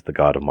master who is the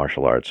god of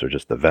martial arts, or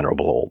just the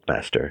venerable old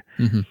master.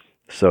 Mm-hmm.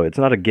 So it's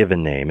not a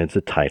given name, it's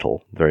a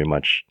title, very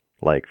much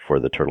like for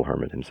the Turtle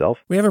Hermit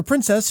himself. We have a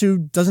princess who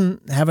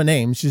doesn't have a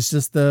name. She's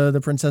just the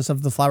princess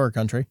of the flower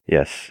country.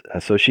 Yes.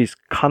 So she's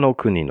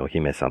Kanokuni no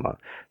Hime-sama.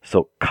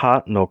 So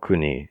Ka no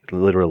Kuni,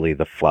 literally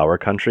the flower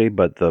country,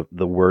 but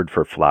the word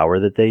for flower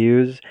that they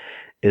use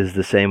is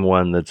the same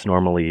one that's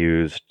normally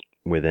used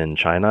within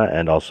China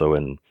and also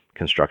in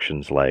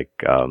constructions like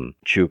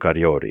chuka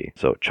ryori,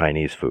 so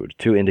Chinese food,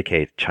 to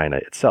indicate China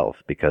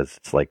itself, because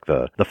it's like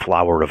the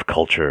flower of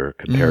culture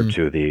compared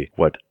to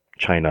what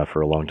China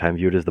for a long time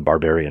viewed as the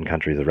barbarian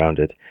countries around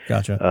it.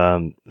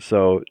 Gotcha.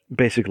 So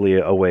basically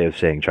a way of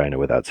saying China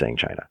without saying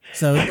China.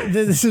 So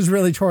this is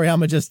really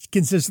Toriyama just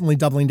consistently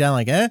doubling down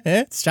like,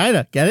 it's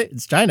China. Get it?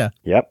 It's China.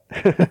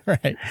 Yep.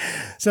 Right.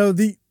 So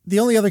the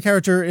only other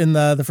character in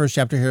the first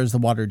chapter here is the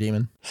water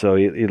demon. So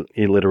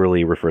he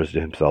literally refers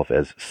to himself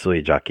as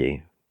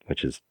Suijaki,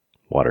 which is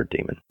water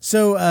demon.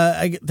 So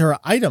there are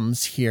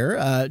items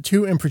here,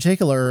 two in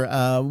particular.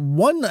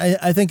 One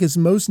I think is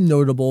most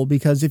notable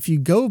because if you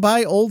go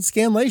by old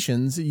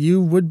scanlations,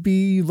 you would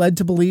be led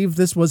to believe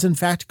this was in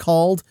fact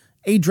called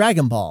a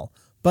Dragon Ball.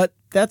 But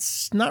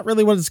that's not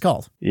really what it's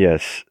called.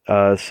 Yes.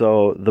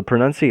 So the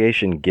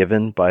pronunciation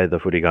given by the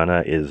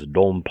Furigana is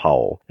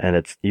Donpao, and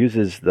it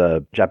uses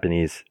the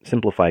Japanese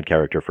simplified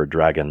character for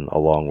dragon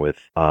along with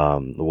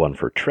the one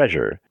for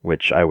treasure,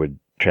 which I would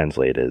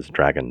translate as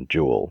dragon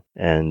jewel.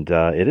 And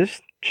it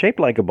is shaped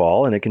like a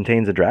ball, and it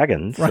contains a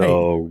dragon, right.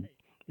 So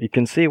you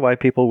can see why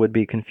people would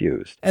be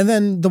confused. And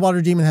then the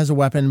water demon has a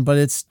weapon,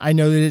 but I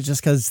know that it's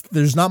just because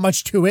there's not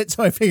much to it,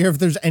 so I figure if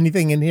there's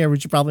anything in here, we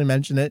should probably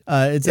mention it.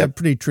 It's a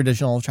pretty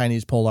traditional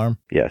Chinese polearm.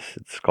 Yes,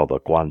 it's called a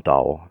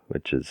guantao,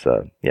 which is,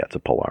 it's a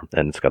polearm.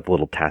 And it's got the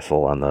little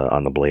tassel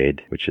on the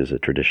blade, which is a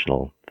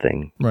traditional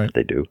thing that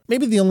they do.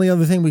 Maybe the only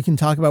other thing we can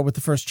talk about with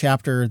the first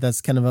chapter that's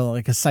kind of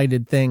like a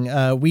cited thing,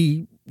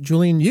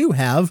 Julian, you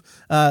have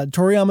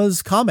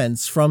Toriyama's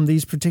comments from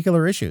these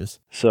particular issues.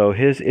 So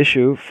his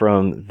issue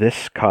from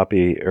this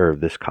copy,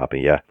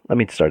 let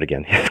me start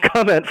again. His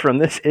comment from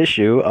this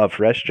issue of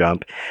Fresh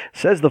Jump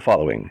says the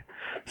following.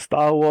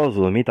 Star Wars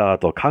を見た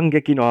後、感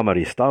激のあま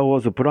り Star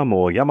Wars プラ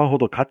モを山ほ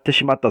ど買って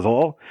しまった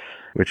ぞ.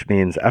 Which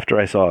means after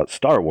I saw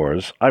Star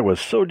Wars, I was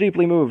so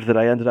deeply moved that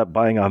I ended up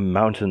buying a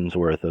mountain's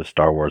worth of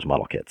Star Wars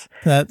model kits.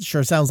 That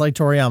sure sounds like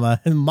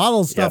Toriyama.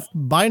 Model stuff,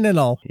 buying it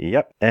all.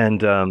 Yep.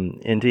 And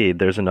indeed,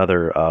 there's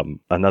another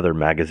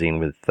magazine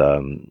with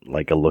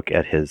like a look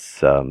at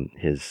his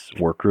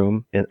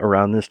workroom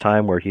around this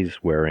time where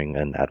he's wearing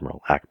an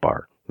Admiral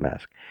Akbar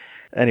mask.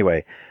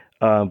 Anyway,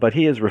 but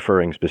he is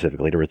referring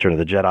specifically to Return of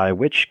the Jedi,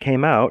 which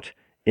came out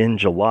in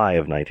July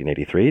of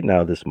 1983.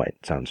 Now, this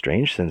might sound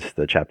strange since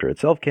the chapter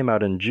itself came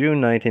out in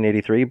June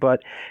 1983,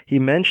 but he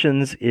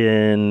mentions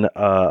in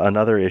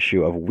another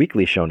issue of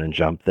Weekly Shonen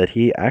Jump that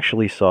he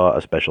actually saw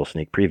a special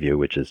sneak preview,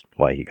 which is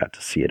why he got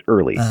to see it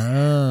early.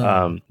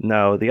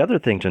 Now, the other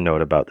thing to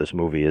note about this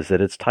movie is that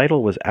its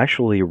title was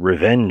actually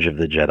Revenge of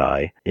the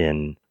Jedi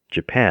in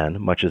Japan,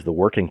 much as the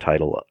working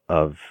title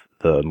of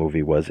the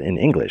movie was in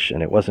English,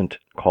 and it wasn't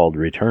called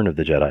Return of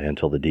the Jedi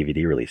until the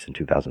DVD release in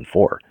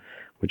 2004.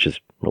 which is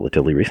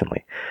relatively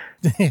recently.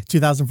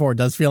 2004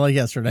 does feel like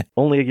yesterday.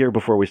 Only a year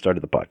before we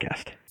started the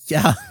podcast.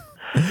 Yeah.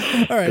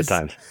 All right. Good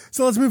times.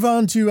 So let's move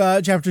on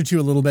to chapter 2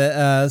 a little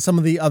bit. Some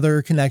of the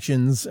other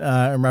connections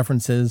and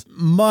references,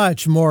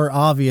 much more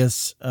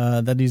obvious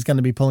that he's going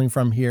to be pulling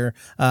from here.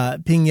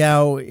 Ping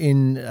Yao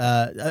in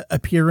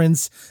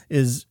appearance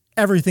is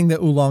everything that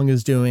Oolong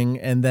is doing.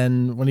 And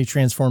then when he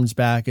transforms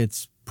back,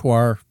 it's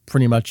Puar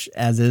pretty much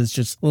as is,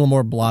 just a little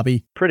more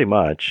blobby. Pretty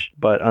much.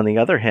 But on the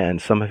other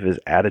hand, some of his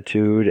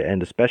attitude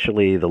and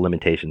especially the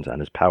limitations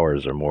on his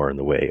powers are more in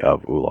the way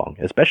of Oolong,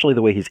 especially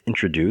the way he's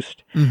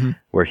introduced,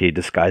 where he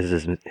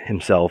disguises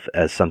himself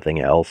as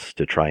something else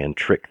to try and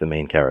trick the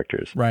main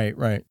characters. Right,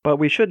 right. But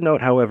we should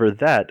note, however,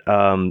 that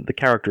the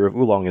character of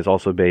Oolong is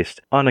also based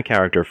on a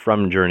character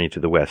from Journey to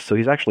the West. So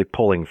he's actually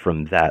pulling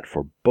from that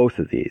for both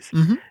of these.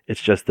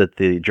 It's just that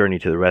the Journey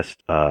to the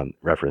West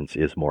reference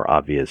is more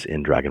obvious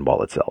in Dragon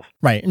Ball itself.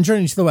 Right. In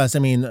Journey to the West, I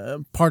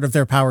mean, part of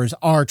their powers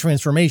are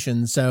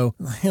transformations. So,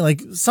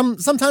 like,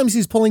 sometimes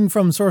he's pulling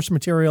from source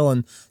material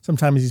and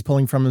sometimes he's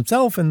pulling from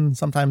himself and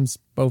sometimes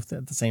both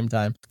at the same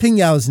time. Ping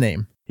Yao's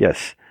name.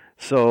 Yes.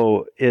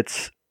 So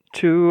it's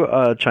two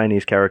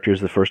Chinese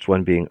characters, the first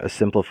one being a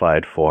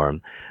simplified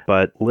form,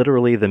 but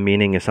literally the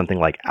meaning is something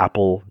like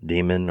apple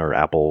demon or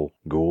apple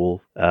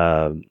ghoul.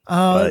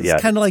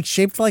 It's kind of like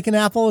shaped like an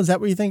apple. Is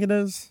that what you think it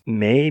is?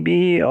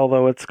 Maybe,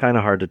 although it's kind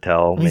of hard to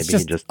tell. Maybe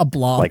he just a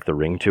blob. Like the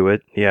ring to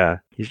it. Yeah,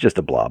 he's just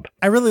a blob.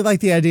 I really like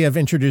the idea of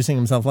introducing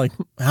himself like,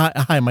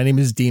 hi, my name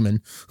is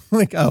Demon.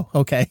 Like, oh,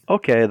 okay.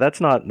 Okay,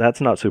 that's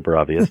not super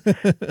obvious.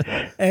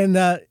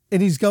 And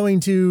he's going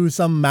to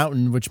some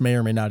mountain which may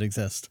or may not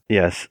exist.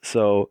 Yes.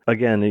 So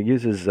again, it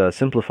uses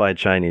simplified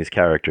Chinese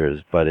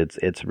characters, but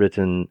it's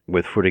written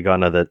with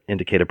furigana that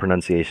indicate a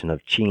pronunciation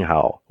of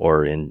Qinghao,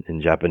 or in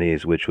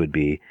Japanese, which would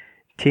be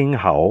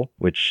Tinghao,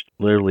 which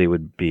literally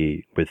would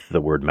be with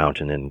the word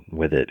mountain, and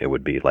with it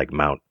would be like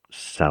Mount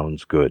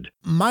sounds good.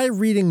 My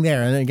reading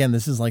there, and again,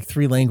 this is like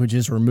 3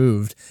 languages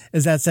removed,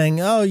 is that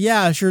saying, oh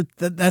yeah, sure,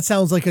 that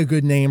sounds like a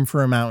good name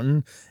for a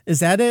mountain. Is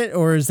that it,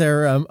 or is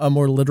there a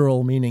more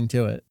literal meaning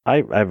to it?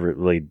 I've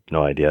really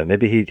no idea.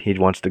 Maybe he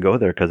wants to go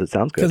there because it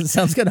sounds good. Because it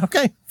sounds good.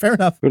 Okay, fair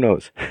enough. Who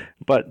knows?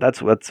 But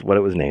that's what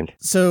it was named.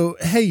 So,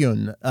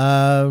 Heiyun,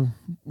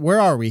 where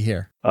are we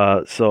here?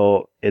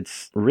 So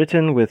it's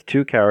written with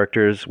 2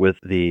 characters with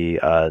the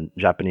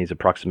Japanese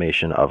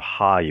approximation of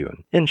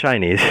Ha-yun. In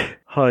Chinese,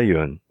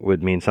 Ha-yun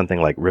would mean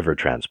something like river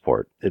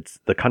transport. It's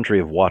the country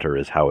of water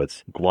is how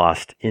it's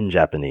glossed in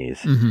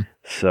Japanese.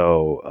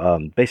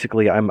 So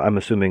basically, I'm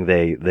assuming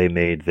they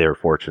made their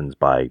fortunes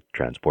by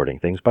transporting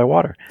things by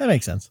water. That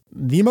makes sense.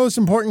 The most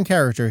important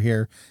character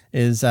here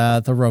is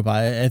the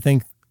robot. I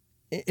think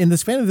in the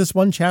span of this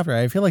one chapter,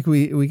 I feel like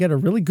we get a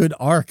really good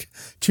arc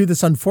to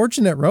this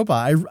unfortunate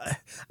robot.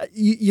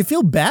 You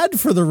feel bad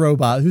for the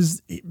robot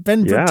who's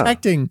been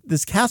protecting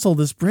this castle,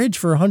 this bridge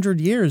for 100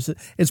 years.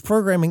 It's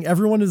programming.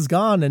 Everyone is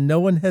gone and no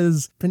one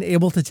has been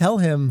able to tell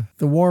him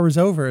the war is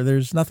over.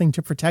 There's nothing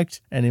to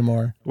protect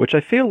anymore. Which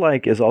I feel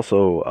like is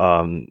also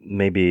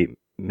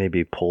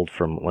maybe pulled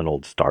from an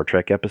old Star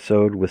Trek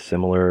episode with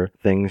similar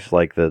things,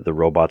 like the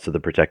robots are the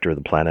protector of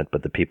the planet,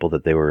 but the people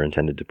that they were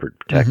intended to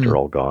protect are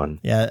all gone.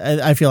 Yeah,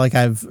 I feel like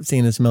I've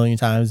seen this a million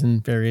times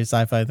in various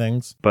sci-fi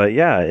things. But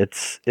yeah,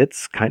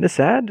 it's kind of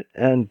sad,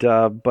 and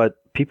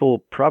but people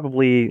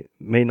probably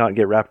may not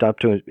get wrapped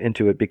up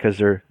into it because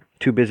they're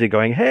too busy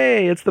going,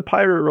 hey, it's the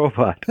pirate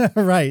robot.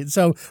 Right.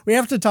 So we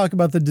have to talk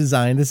about the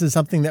design. This is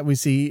something that we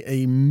see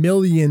a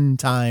million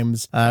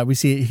times. We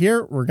see it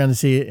here. We're going to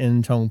see it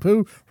in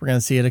Tongpu. We're going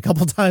to see it a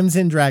couple times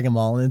in Dragon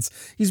Ball. And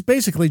he's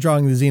basically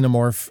drawing the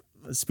xenomorph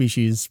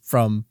species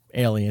from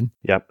Alien.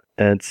 Yep.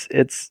 And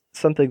it's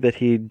something that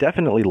he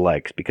definitely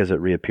likes because it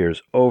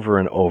reappears over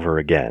and over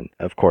again.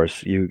 Of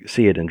course, you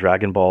see it in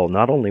Dragon Ball,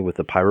 not only with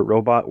the pirate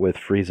robot, with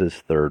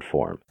Frieza's 3rd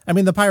form. I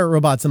mean, the pirate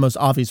robot's the most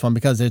obvious one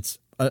because it's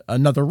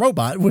another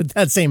robot with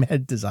that same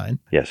head design.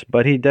 Yes,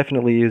 but he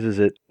definitely uses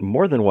it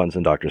more than once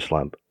in Dr.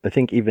 Slump. I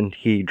think even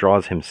he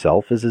draws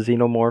himself as a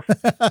xenomorph.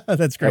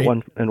 That's great.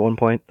 At one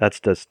point.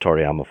 That's just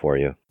Toriyama for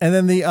you. And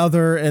then the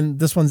other, and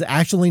this one's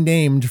actually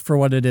named for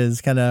what it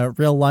is, kind of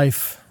real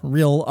life,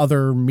 real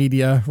other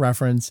media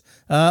reference,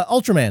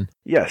 Ultraman.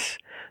 Yes.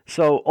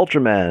 So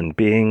Ultraman,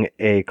 being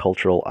a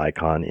cultural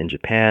icon in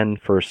Japan,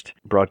 first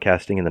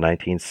broadcasting in the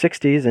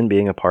 1960s and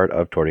being a part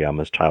of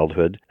Toriyama's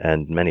childhood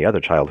and many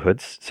other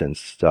childhoods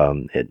since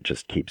it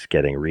just keeps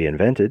getting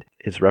reinvented,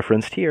 is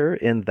referenced here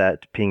in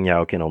that Ping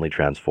Yao can only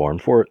transform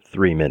for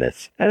 3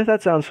 minutes. And if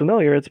that sounds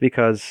familiar, it's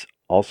because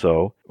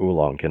also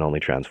Oolong can only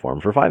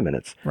transform for 5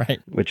 minutes. Right.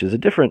 Which is a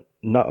different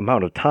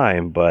amount of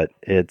time, but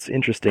it's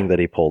interesting that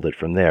he pulled it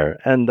from there.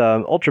 And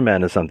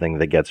Ultraman is something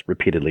that gets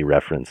repeatedly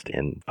referenced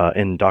in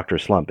Dr.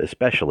 Slump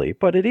especially,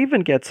 but it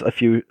even gets a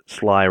few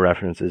sly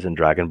references in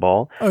Dragon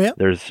Ball. Oh, yeah?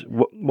 There's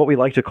what we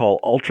like to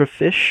call Ultra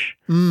Fish,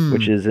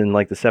 which is in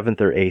like the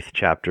 7th or 8th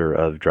chapter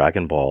of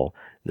Dragon Ball.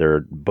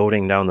 they're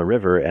boating down the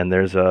river, and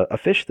there's a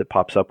fish that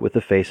pops up with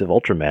the face of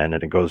Ultraman,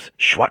 and it goes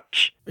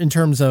schwatch. In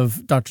terms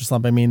of Dr.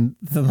 Slump, I mean,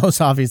 the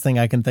most obvious thing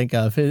I can think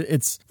of,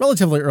 it's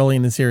relatively early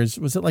in the series.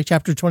 Was it like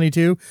chapter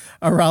 22?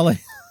 Arale.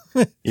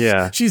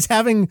 Yeah. She's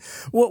having,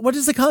 what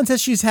is the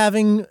contest she's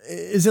having?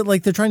 Is it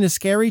like they're trying to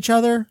scare each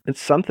other?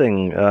 It's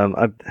something,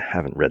 I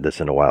haven't read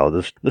this in a while.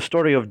 The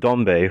story of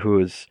Dombe, who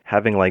is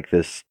having like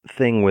this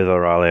thing with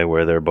Arale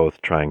where they're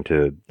both trying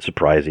to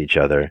surprise each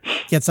other.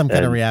 Get some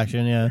kind of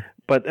reaction, yeah.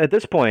 But at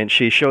this point,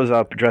 she shows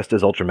up dressed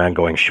as Ultraman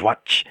going,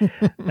 schwatch.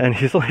 And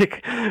he's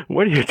like,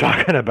 what are you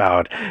talking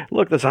about?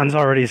 Look, the sun's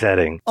already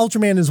setting.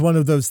 Ultraman is one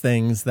of those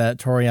things that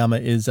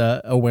Toriyama is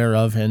aware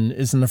of and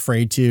isn't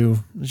afraid to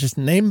just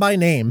name by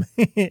name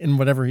in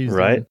whatever he's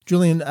doing.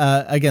 Julian,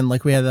 again,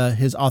 like we had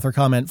his author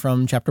comment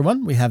from chapter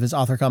 1, we have his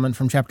author comment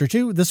from chapter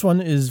 2. This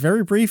one is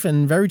very brief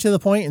and very to the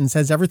point and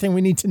says everything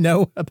we need to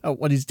know about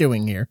what he's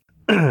doing here.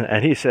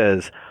 And he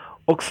says,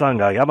 奥さん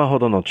が山ほ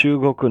どの中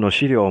国の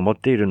資料を持っ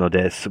ているの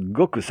です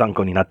ごく参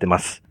考になってま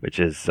す which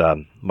is,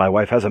 my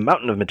wife has a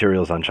mountain of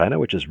materials on China,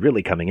 which is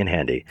really coming in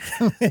handy.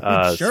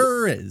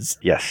 Sure is.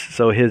 Yes.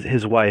 So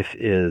his wife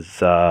is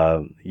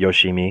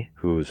Yoshimi,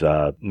 whose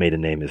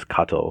maiden name is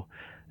Kato.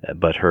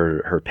 But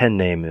her pen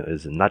name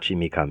is Nachi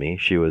Mikami.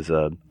 She was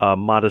a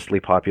modestly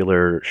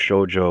popular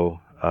shoujo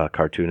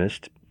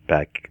cartoonist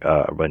back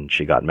when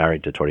she got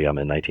married to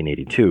Toriyama in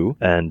 1982.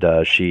 And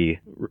she,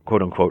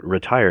 quote-unquote,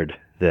 retired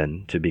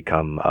then to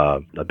become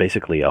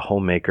basically a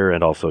homemaker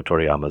and also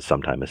Toriyama's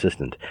sometime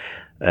assistant.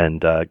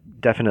 And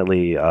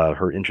definitely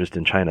her interest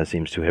in China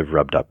seems to have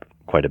rubbed up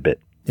quite a bit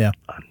on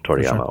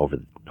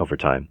Toriyama over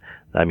time.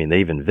 I mean, they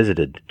even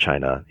visited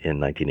China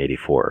in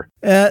 1984.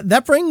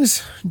 That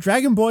brings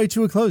Dragon Boy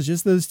to a close,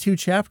 just those 2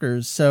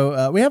 chapters.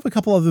 So we have a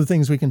couple other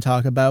things we can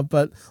talk about,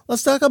 but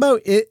let's talk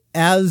about it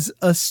as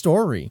a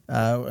story.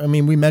 I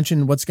mean, we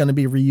mentioned what's going to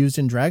be reused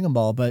in Dragon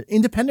Ball, but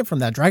independent from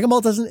that, Dragon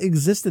Ball doesn't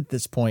exist at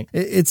this point.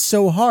 It's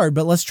so hard,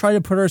 but let's try to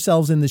put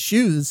ourselves in the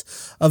shoes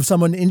of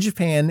someone in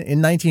Japan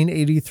in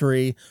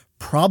 1983,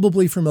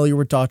 probably familiar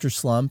with Dr.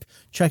 Slump,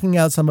 checking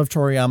out some of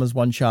Toriyama's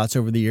one-shots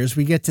over the years.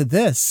 We get to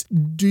this.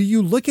 Do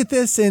you look at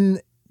this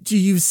and do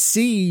you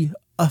see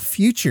a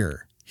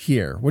future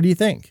here? What do you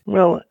think?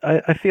 Well,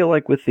 I feel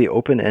like with the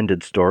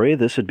open-ended story,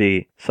 this would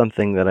be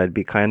something that I'd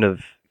be kind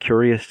of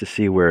curious to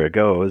see where it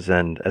goes,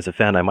 and as a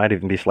fan I might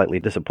even be slightly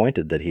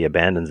disappointed that he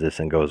abandons this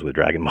and goes with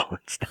Dragon Ball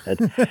instead.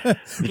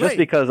 Just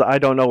because I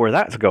don't know where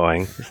that's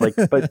going. It's like,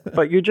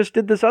 but you just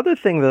did this other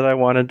thing that I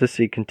wanted to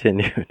see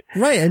continued.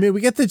 Right. I mean,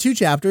 we get the 2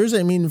 chapters.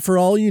 I mean, for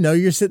all you know,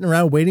 you're sitting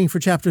around waiting for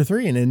chapter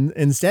 3, and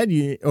instead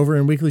you over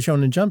in Weekly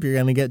Shonen Jump you're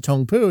going to get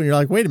Tong Pu, and you're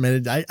like, wait a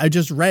minute, I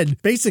just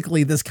read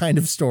basically this kind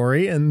of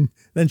story, and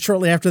then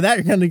shortly after that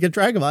you're going to get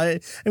Dragon Ball. I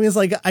mean, it's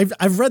like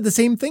I've read the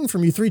same thing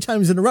from you 3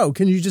 times in a row.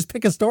 Can you just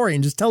pick a story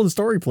and just tell the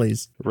story,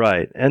 please?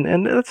 Right.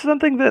 And that's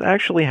something that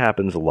actually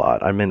happens a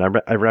lot. I mean,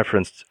 I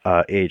referenced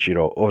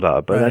Eiichiro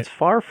Oda, but that's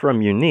far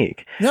from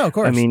unique. No, of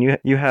course. I mean,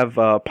 you have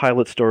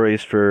pilot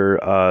stories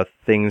for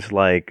things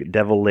like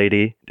Devil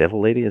Lady.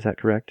 Devil Lady, is that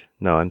correct?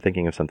 No, I'm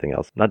thinking of something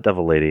else. Not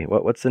Devil Lady.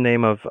 What's the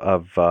name of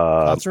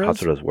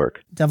Katsura's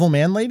work? Devil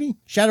Man Lady?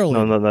 Shadow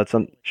Lady. No, that's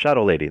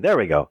Shadow Lady. There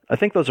we go. I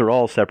think those are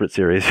all separate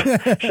series.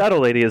 Shadow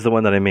Lady is the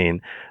one that I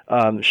mean.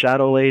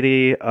 Shadow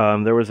Lady,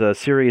 there was a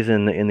series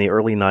in the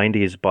early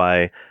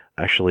 90s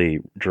actually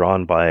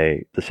drawn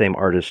by the same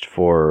artist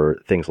for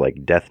things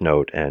like Death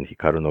Note and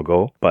Hikaru no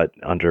Go, but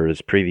under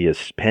his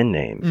previous pen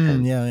name.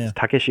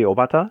 Takeshi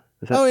Obata?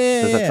 Does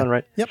that sound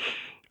right? Yep.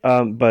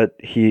 But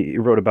he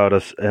wrote about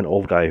an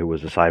old guy who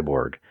was a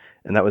cyborg,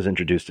 and that was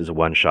introduced as a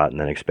one-shot and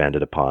then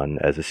expanded upon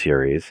as a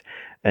series.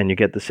 And you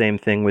get the same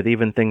thing with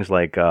even things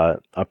like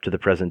up to the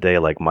present day,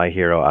 like My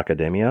Hero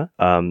Academia.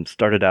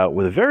 Started out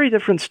with a very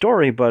different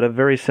story, but a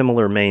very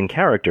similar main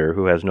character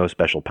who has no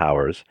special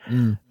powers,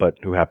 but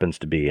who happens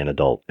to be an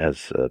adult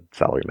as a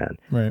salaryman.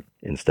 Right.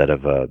 Instead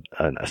of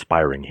an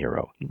aspiring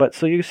hero. But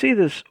so you see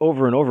this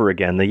over and over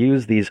again. They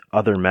use these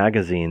other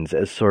magazines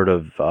as sort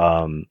of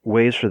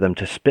ways for them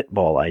to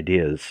spitball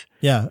ideas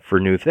for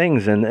new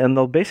things. And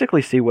they'll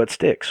basically see what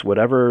sticks.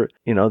 Whatever,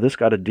 this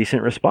got a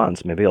decent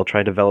response. Maybe I'll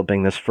try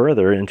developing this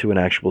further into an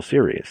actual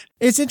series.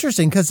 It's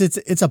interesting because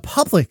it's a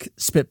public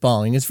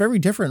spitballing. It's very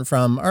different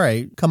from, all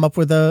right, come up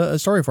with a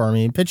story for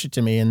me and pitch it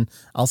to me and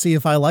I'll see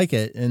if I like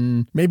it.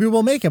 And maybe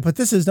we'll make it. But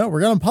this is, no,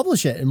 we're going to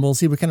publish it and we'll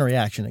see what kind of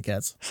reaction it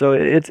gets. So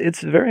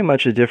it's very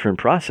much a different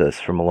process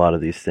from a lot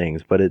of these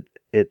things, but it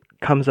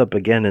comes up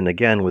again and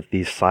again with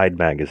these side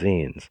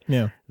magazines.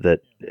 Yeah.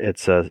 That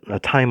it's a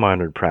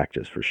time-honored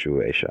practice for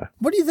Shueisha.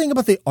 What do you think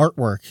about the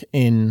artwork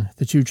in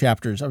the 2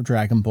 chapters of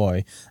Dragon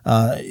Boy?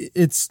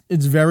 It's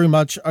very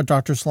much a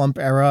Dr. Slump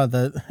era.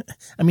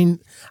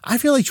 I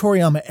feel like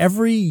Toriyama,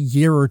 every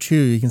year or 2,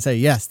 you can say,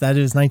 yes, that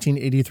is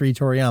 1983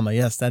 Toriyama.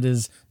 Yes, that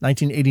is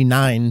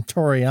 1989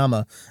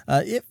 Toriyama.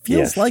 It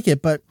feels like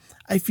it, but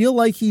I feel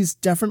like he's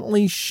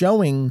definitely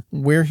showing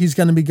where he's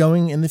going to be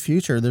going in the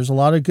future. There's a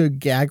lot of good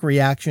gag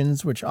reactions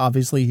scenes, which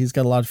obviously he's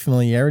got a lot of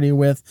familiarity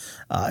with.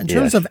 In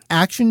terms of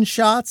action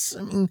shots,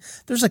 I mean,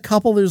 there's a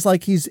couple. There's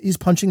like he's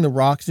punching the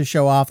rock to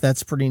show off.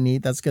 That's pretty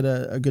neat. That's got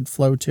a good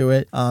flow to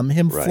it.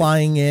 Him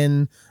flying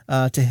in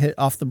to hit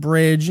off the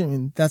bridge. I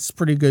mean, that's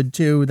pretty good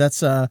too.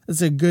 That's a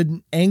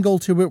good angle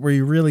to it where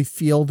you really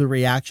feel the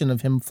reaction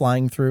of him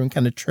flying through and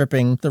kind of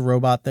tripping the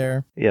robot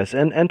there. Yes,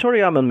 and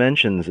Toriyama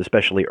mentions,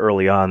 especially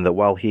early on, that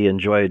while he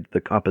enjoyed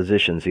the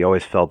compositions, he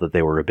always felt that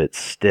they were a bit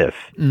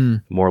stiff,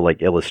 more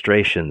like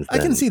illustrations than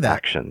I can see that.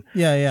 action.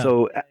 Yeah.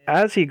 So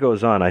as he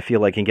goes on, I feel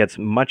like he gets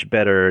much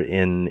better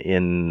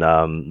in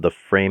the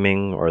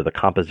framing or the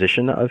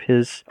composition of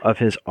his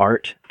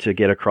art to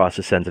get across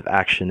a sense of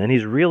action, and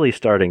he's really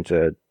starting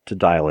to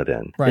dial it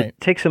in. Right.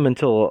 It takes him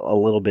until a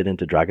little bit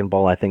into Dragon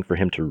Ball, I think, for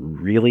him to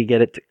really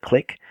get it to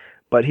click,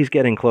 but he's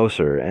getting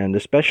closer, and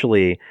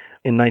especially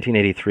in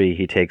 1983,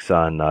 he takes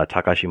on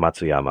Takashi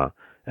Matsuyama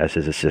as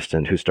his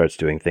assistant, who starts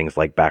doing things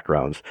like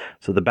backgrounds.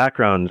 So the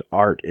background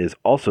art is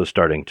also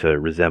starting to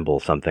resemble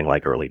something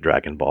like early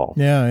Dragon Ball.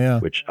 Yeah.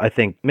 Which I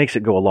think makes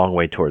it go a long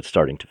way towards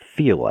starting to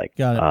feel like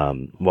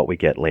what we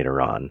get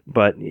later on.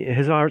 But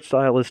his art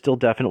style is still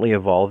definitely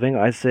evolving.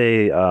 I'd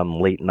say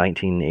late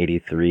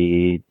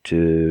 1983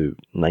 to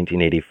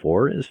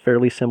 1984 is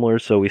fairly similar.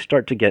 So we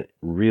start to get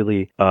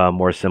really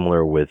more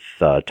similar with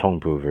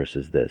Tongpu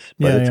versus this.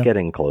 But it's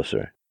getting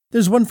closer.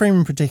 There's one frame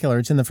in particular.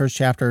 It's in the first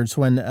chapter. It's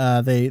when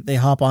they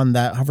hop on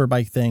that hover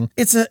bike thing.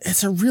 It's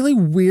a really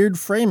weird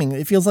framing.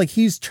 It feels like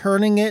he's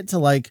turning it to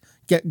like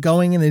get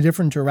going in a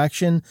different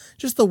direction.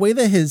 Just the way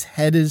that his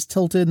head is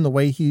tilted and the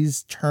way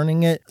he's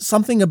turning it,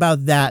 something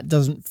about that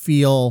doesn't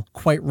feel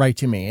quite right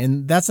to me.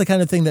 And that's the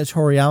kind of thing that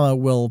Toriyama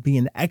will be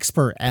an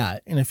expert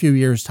at in a few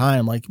years'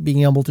 time, like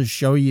being able to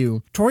show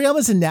you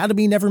Toriyama's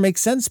anatomy never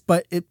makes sense,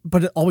 but it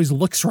always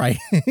looks right.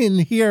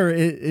 And here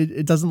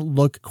it doesn't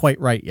look quite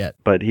right yet.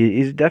 But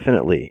he's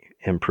definitely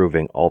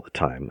improving all the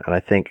time. And I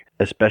think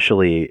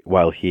especially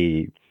while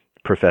he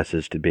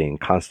professes to being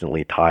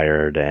constantly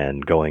tired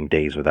and going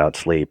days without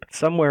sleep,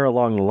 somewhere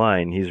along the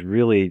line, he's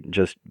really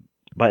just,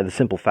 by the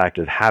simple fact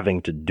of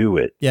having to do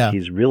it,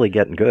 he's really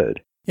getting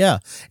good. Yeah,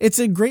 it's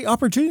a great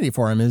opportunity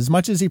for him. As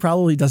much as he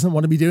probably doesn't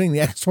want to be doing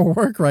the extra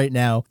work right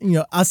now, you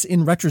know, us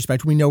in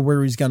retrospect, we know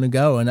where he's going to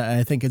go, and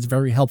I think it's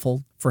very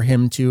helpful for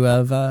him to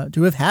have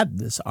had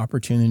this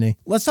opportunity.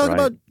 Let's talk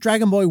about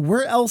Dragon Boy.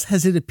 Where else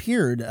has it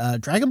appeared?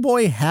 Dragon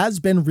Boy has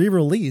been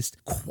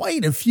re-released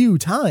quite a few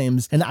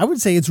times, and I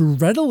would say it's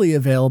readily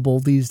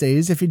available these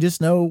days if you just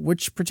know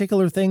which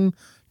particular thing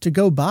to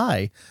go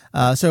buy.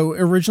 So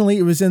originally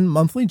it was in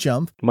Monthly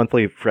Jump.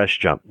 Monthly Fresh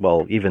Jump.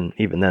 Well, even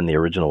then, the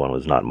original one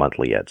was not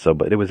monthly yet.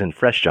 But it was in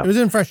Fresh Jump. It was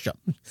in Fresh Jump.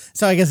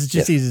 So I guess it's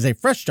just easy to say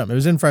Fresh Jump. It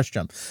was in Fresh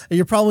Jump.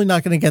 You're probably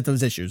not going to get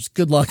those issues.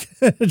 Good luck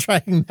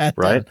tracking that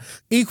down.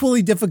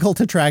 Equally difficult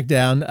to track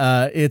down.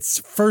 Its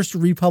first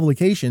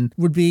republication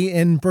would be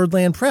in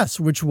Birdland Press,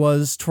 which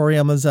was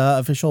Toriyama's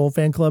official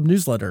fan club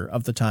newsletter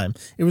of the time.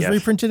 It was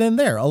reprinted in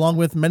there, along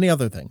with many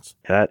other things.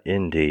 That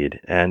indeed.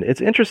 And it's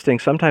interesting.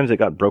 Sometimes it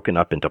got broken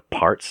up into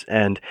parts,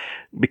 and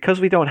because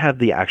we don't have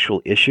the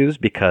actual issues,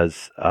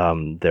 because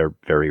they're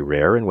very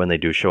rare, and when they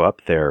do show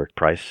up, they're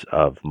price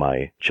of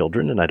my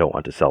children, and I don't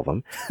want to sell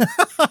them.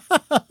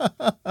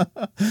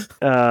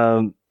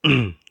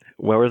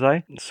 Where was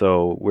I?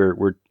 So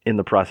we're in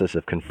the process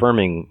of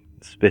confirming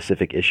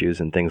specific issues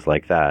and things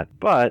like that.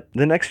 But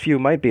the next few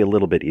might be a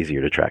little bit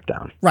easier to track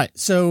down. Right.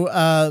 So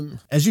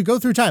as you go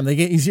through time, they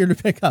get easier to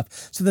pick up.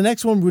 So the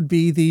next one would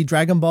be the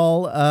Dragon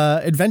Ball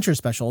Adventure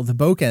Special, the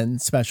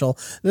Boken Special.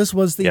 This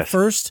was the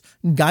first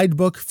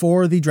guidebook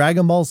for the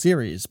Dragon Ball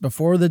series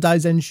before the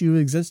Daizenshu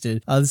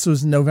existed. This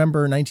was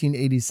November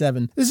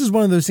 1987. This is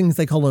one of those things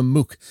they call a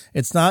MOOC.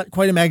 It's not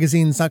quite a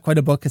magazine. It's not quite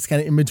a book. It's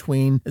kind of in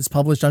between. It's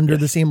published under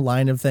the same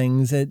line of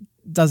things. It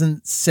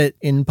doesn't sit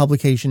in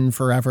publication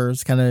forever.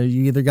 It's kind of,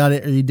 you either got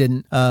it or you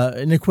didn't.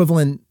 An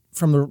equivalent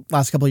from the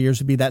last couple of years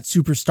would be that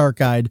Super Start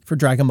Guide for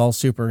Dragon Ball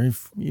Super.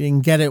 If you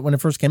didn't get it when it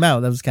first came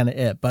out, that was kind of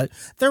it. But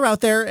they're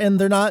out there and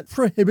they're not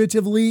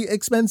prohibitively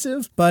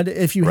expensive. But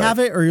if you have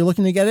it or you're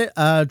looking to get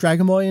it,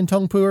 Dragon Boy and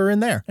Tongpu are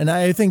in there. And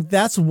I think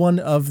that's one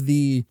of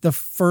the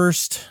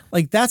first,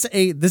 like this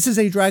is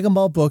a Dragon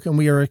Ball book, and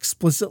we are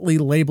explicitly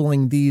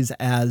labeling these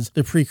as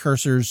the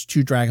precursors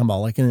to Dragon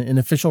Ball, like an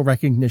official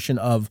recognition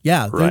of,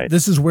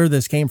 this is where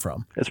this came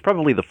from. It's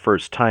probably the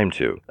first time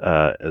to,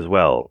 as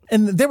well.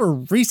 And they were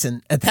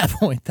recent at that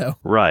point, though.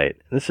 Right.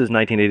 This is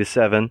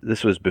 1987.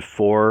 This was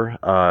before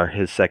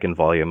his second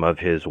volume of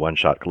his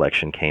one-shot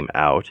collection came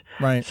out.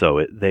 Right.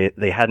 So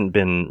they hadn't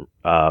been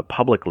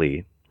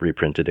publicly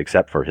reprinted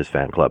except for his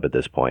fan club at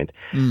this point.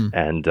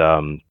 And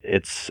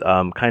it's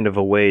kind of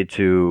a way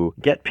to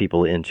get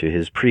people into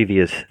his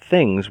previous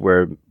things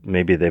where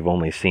maybe they've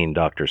only seen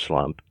Dr.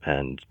 Slump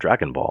and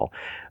Dragon Ball.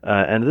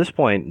 And at this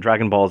point,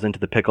 Dragon Ball's into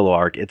the Piccolo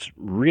arc. It's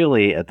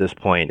really, at this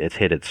point, it's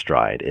hit its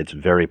stride. It's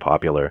very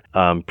popular.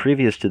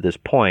 Previous to this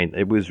point,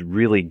 it was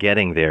really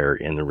getting there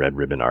in the Red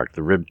Ribbon arc.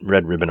 The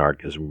Red Ribbon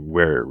arc is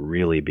where it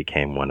really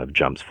became one of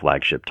Jump's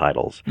flagship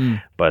titles,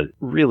 but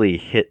really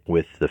hit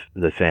with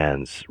the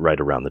fans right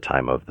around the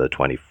time of the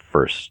 24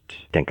 first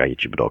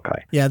Tenkaichi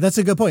Budokai. Yeah, that's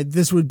a good point.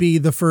 This would be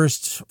the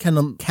first kind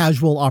of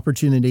casual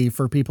opportunity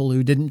for people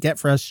who didn't get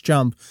Fresh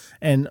Jump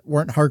and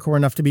weren't hardcore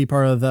enough to be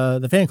part of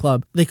the fan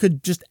club. They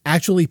could just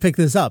actually pick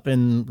this up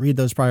and read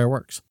those prior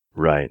works.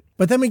 Right.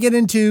 But then we get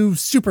into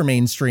super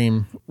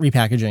mainstream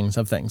repackagings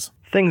of things.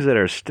 Things that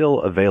are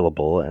still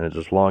available, and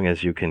as long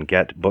as you can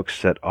get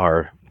books that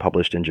are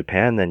published in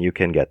Japan, then you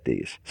can get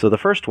these. So the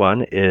first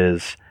one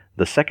is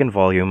the second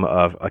volume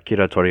of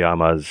Akira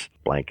Toriyama's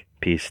blank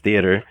Peace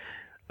Theater,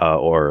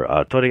 or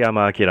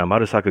Toriyama Akira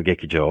Marusaku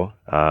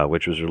Gekijo,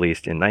 which was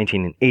released in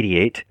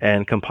 1988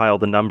 and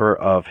compiled a number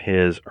of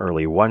his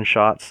early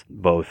one-shots,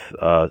 both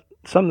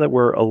some that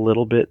were a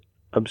little bit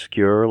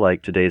obscure,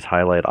 like Today's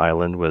Highlight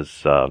Island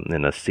was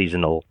in a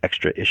seasonal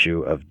extra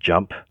issue of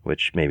Jump,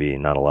 which maybe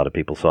not a lot of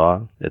people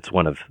saw. It's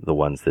one of the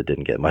ones that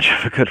didn't get much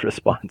of a good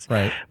response.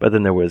 Right. But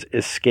then there was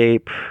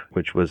Escape,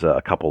 which was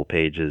a couple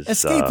pages.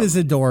 Escape is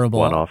adorable.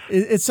 One-off.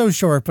 It's so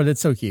short, but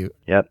it's so cute.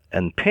 Yep.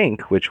 And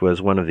Pink, which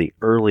was one of the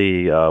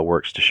early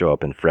works to show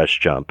up in Fresh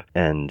Jump.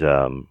 And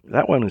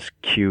that one is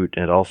cute.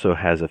 It also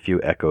has a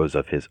few echoes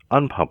of his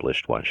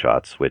unpublished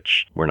one-shots,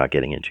 which we're not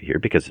getting into here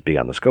because it's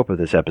beyond the scope of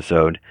this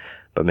episode.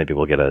 But maybe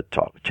we'll get a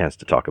chance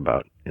to talk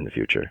about in the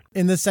future.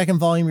 In the second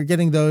volume, you're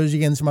getting those. You're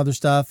getting some other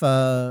stuff.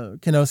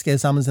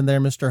 Kinosuke-sama's in there,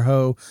 Mr.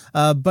 Ho.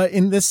 But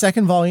in this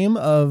second volume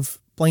of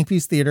Blank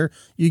Peace Theater,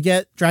 you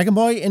get Dragon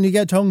Boy and you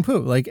get Tong Pu.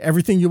 Like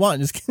everything you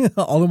want, just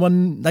all in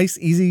one nice,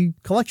 easy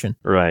collection.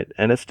 Right.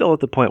 And it's still at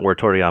the point where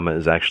Toriyama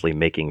is actually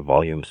making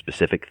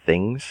volume-specific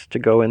things to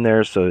go in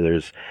there. So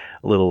there's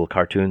little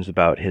cartoons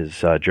about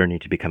his journey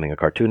to becoming a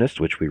cartoonist,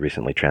 which we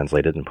recently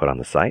translated and put on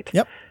the site.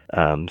 Yep.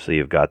 So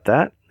you've got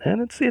that. And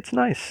it's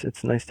nice.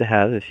 It's nice to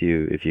have if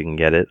you can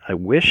get it. I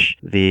wish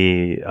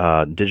the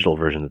digital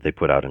version that they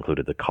put out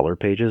included the color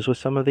pages with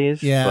some of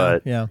these. Yeah,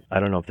 but yeah.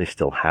 I don't know if they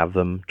still have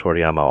them.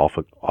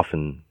 Toriyama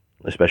often,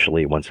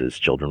 especially once his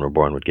children were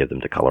born, would give them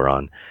to color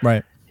on.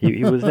 Right.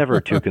 He was never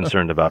too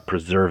concerned about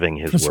preserving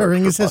his work.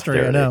 Preserving his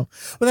history, I know.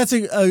 Well, that's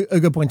a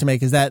good point to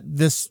make, is that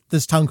this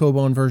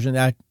tankobon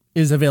version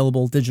is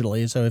available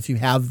digitally. So if you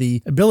have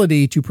the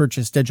ability to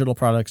purchase digital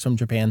products from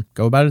Japan,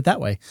 go about it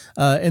that way.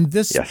 And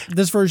this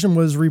version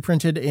was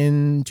reprinted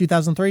in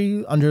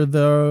 2003 under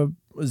the,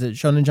 was it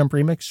Shonen Jump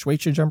Remix?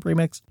 Shueisha Jump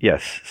Remix?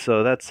 Yes.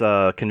 So that's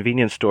a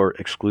convenience store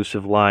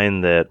exclusive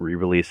line that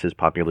re-releases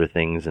popular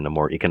things in a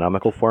more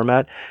economical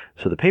format.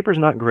 So the paper's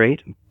not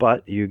great,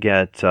 but you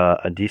get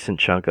a decent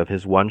chunk of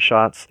his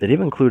one-shots. It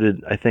even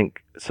included, I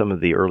think, some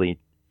of the early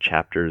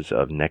chapters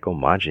of Neko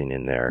Majin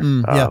in there.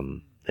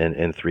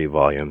 In 3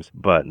 volumes,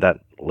 but that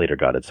later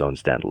got its own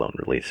standalone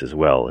release as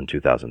well in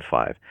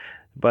 2005.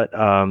 But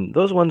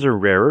those ones are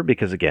rarer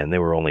because, again, they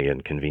were only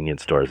in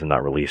convenience stores and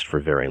not released for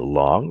very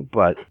long,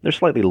 but they're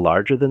slightly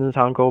larger than the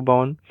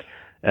tankobon,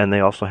 and they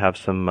also have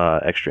some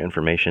extra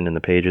information in the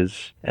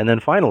pages. And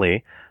then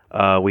finally,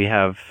 we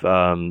have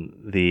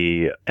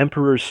the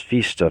Emperor's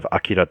Feast of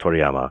Akira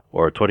Toriyama,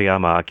 or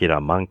Toriyama Akira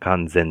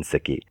Mankan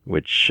Zenseki,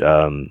 which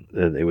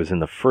it was in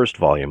the first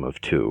volume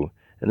of 2.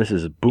 And this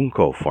is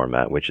bunko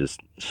format, which is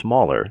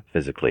smaller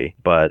physically,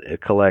 but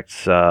it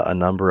collects a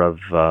number of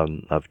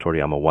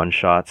Toriyama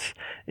one-shots,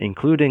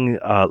 including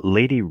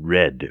Lady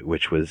Red,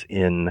 which was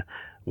in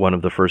one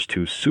of the first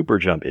 2 Super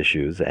Jump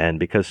issues. And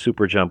because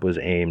Super Jump was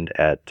aimed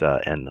at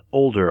an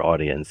older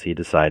audience, he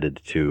decided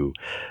to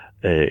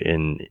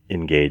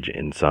engage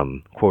in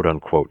some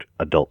quote-unquote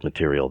adult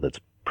material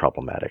that's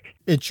problematic.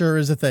 It sure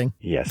is a thing.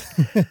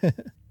 Yes.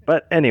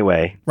 But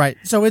anyway. Right.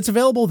 So it's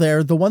available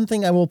there. The one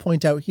thing I will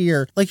point out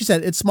here, like you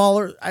said, it's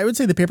smaller. I would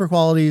say the paper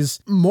quality is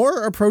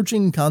more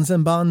approaching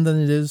Kanzenban than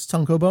it is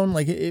tankobon.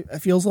 Like it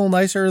feels a little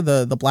nicer.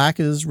 The black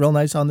is real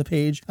nice on the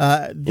page.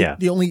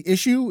 The only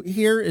issue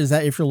here is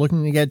that if you're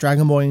looking to get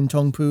Dragon Boy and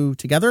Tong Pu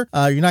together,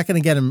 you're not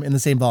going to get them in the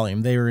same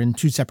volume. They are in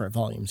 2 separate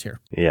volumes here.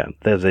 Yeah,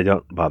 they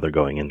don't bother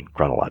going in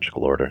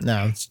chronological order.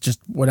 No, it's just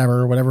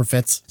whatever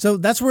fits. So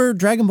that's where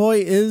Dragon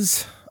Boy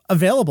is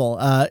available.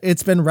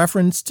 It's been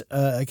referenced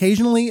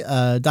occasionally.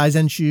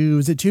 Daizenshu,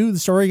 is it 2? The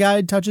story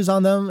guide touches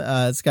on them.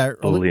 It's got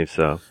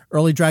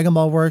early Dragon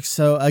Ball works.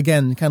 So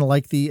again, kind of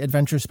like the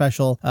Adventure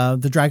Special,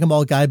 the Dragon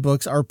Ball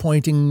guidebooks are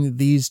pointing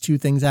these 2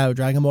 things out,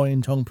 Dragon Boy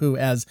and Tong Pu,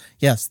 as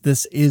yes,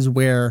 this is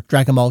where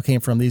Dragon Ball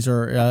came from. These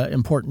are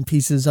important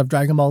pieces of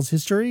Dragon Ball's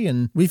history,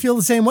 and we feel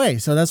the same way.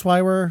 So that's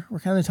why we're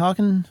kind of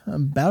talking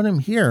about him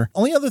here.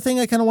 Only other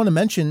thing I kind of want to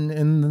mention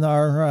in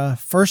our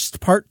first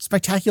part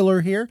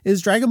spectacular here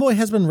is Dragon Boy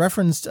has been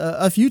referenced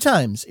a few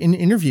times in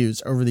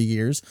interviews over the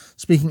years.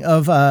 Speaking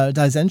of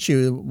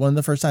Daizenshu, one of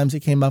the first times it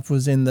came up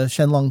was in the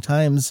Shenlong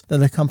Times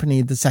that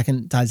accompanied the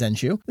second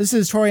Daizenshu. This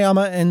is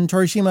Toriyama and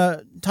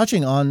Torishima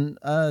touching on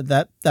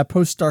that that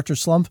post-Dr.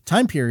 Slump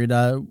time period.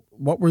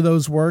 What were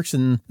those works?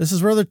 And this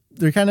is where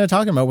they're kind of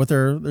talking about what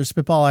their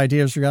spitball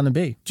ideas are going to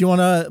be. Do you want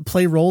to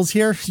play roles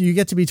here? You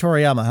get to be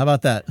Toriyama. How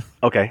about that?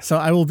 Okay. So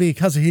I will be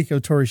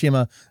Kazuhiko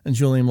Torishima, and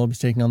Julian will be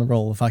taking on the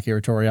role of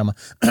Akira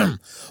Toriyama.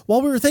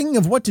 While we were thinking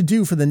of what to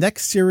do for the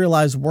next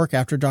serialized work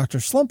after Dr.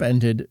 Slump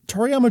ended,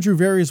 Toriyama drew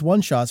various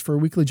one-shots for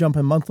Weekly Jump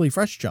and Monthly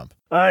Fresh Jump.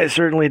 I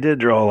certainly did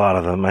draw a lot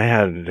of them. I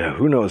had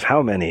who knows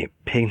how many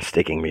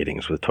painstaking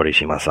meetings with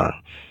Torishima-san.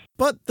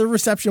 But the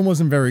reception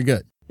wasn't very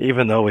good.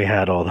 Even though we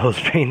had all those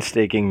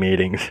painstaking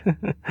meetings.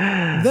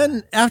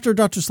 Then, after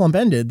Dr. Slump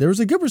ended, there was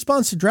a good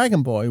response to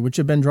Dragon Boy, which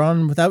had been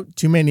drawn without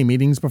too many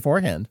meetings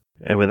beforehand.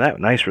 And with that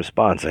nice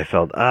response, I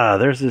felt,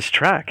 there's this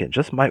track. It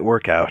just might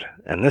work out.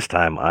 And this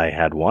time I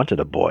had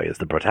wanted a boy as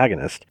the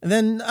protagonist. And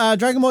then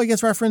Dragon Ball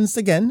gets referenced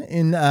again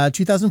in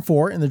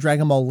 2004 in the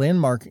Dragon Ball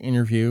Landmark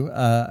interview.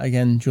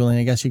 Again, Julian,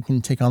 I guess you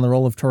can take on the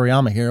role of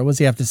Toriyama here. What does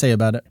he have to say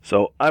about it?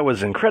 So I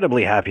was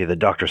incredibly happy that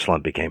Dr.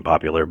 Slump became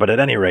popular, but at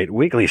any rate,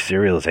 weekly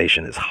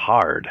serialization is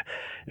hard.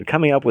 And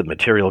coming up with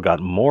material got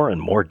more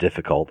and more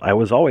difficult. I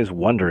was always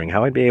wondering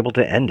how I'd be able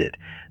to end it.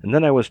 And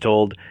then I was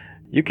told,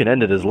 you can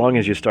end it as long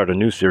as you start a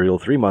new serial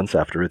 3 months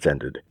after it's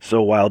ended.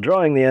 So while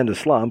drawing the end of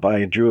Slump,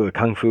 I drew a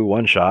Kung Fu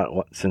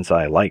one-shot. Since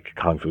I like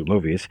Kung Fu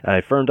movies,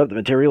 I firmed up the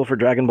material for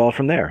Dragon Ball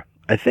from there.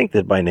 I think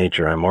that by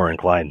nature I'm more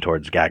inclined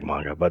towards gag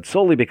manga, but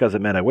solely because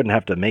it meant I wouldn't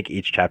have to make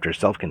each chapter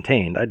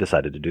self-contained, I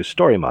decided to do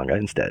story manga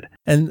instead.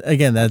 And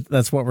again,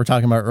 that's what we're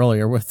talking about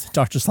earlier with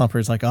Dr. Slumper.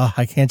 It's like,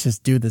 I can't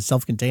just do this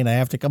self-contained. I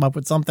have to come up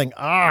with something.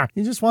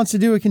 He just wants to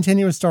do a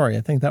continuous story.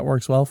 I think that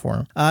works well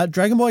for him.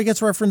 Dragon Ball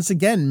gets referenced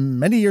again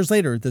many years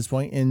later at this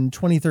point in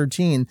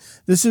 2013.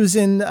 This was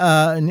in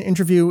an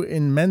interview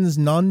in Men's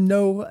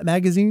Nonno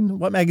magazine.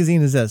 What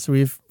magazine is this?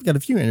 We've got a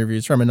few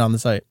interviews from it on the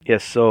site.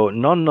 Yes, so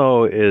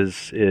Nonno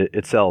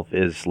itself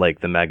is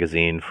like the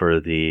magazine for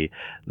the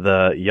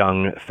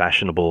young,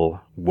 fashionable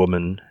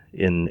woman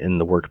in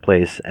the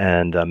workplace,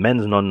 and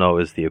Men's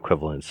Nonno is the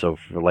equivalent, so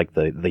for like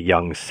the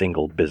young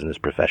single business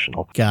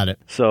professional. Got it.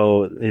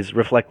 So he's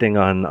reflecting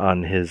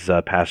on his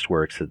past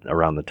works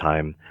around the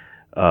time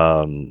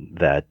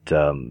that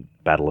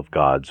Battle of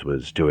Gods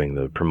was doing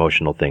the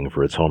promotional thing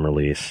for its home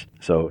release.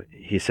 So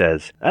he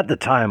says, at the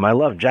time, I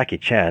loved Jackie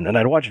Chan, and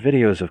I'd watch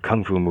videos of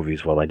kung fu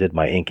movies while I did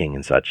my inking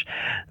and such.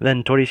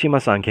 Then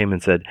Torishima-san came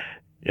and said,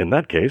 in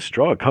that case,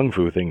 draw a kung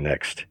fu thing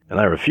next.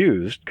 And I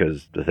refused,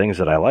 because the things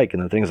that I like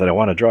and the things that I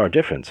want to draw are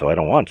different, so I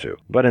don't want to.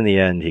 But in the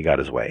end, he got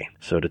his way.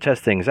 So to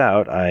test things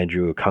out, I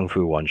drew a kung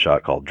fu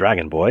one-shot called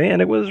Dragon Boy,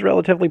 and it was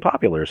relatively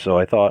popular, so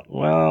I thought,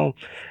 well,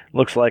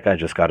 looks like I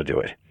just got to do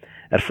it.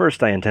 At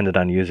first, I intended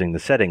on using the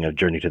setting of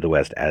Journey to the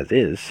West as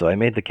is, so I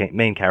made the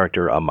main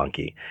character a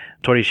monkey.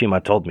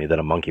 Torishima told me that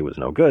a monkey was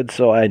no good,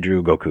 so I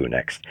drew Goku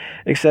next.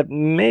 Except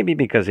maybe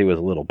because he was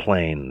a little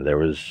plain, there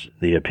was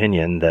the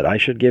opinion that I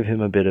should give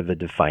him a bit of a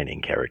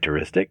defining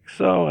characteristic,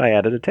 so I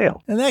added a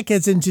tail. And that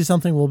gets into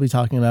something we'll be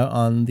talking about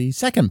on the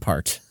second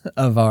part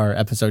of our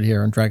episode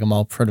here on Dragon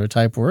Ball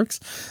Prototype Works.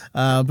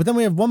 But then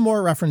we have one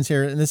more reference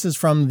here, and this is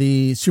from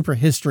the Super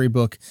History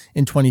book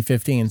in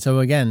 2015. So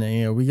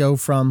again, we go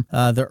from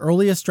the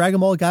earliest Dragon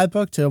Ball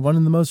guidebook to one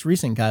of the most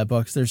recent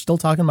guidebooks. They're still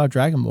talking about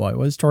Dragon Boy.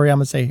 What does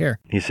Toriyama say here?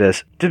 He says,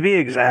 to be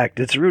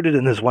exact, it's rooted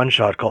in this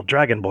one-shot called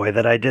Dragon Boy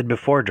that I did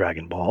before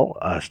Dragon Ball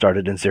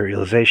started in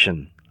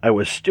serialization. I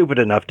was stupid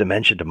enough to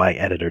mention to my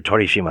editor,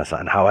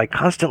 Torishima-san, how I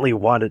constantly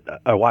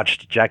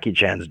watched Jackie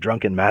Chan's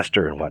Drunken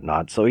Master and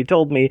whatnot, so he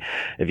told me,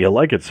 if you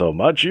like it so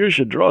much, you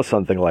should draw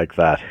something like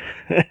that.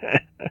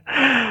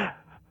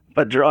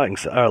 But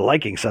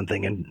liking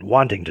something and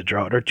wanting to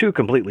draw it are two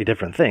completely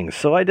different things,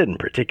 so I didn't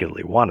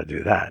particularly want to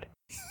do that.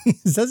 He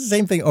says the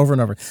same thing over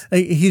and over.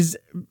 He's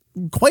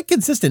quite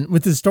consistent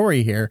with his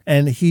story here.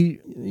 And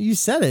you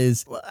said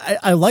is,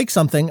 I like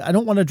something. I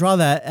don't want to draw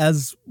that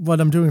as what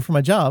I'm doing for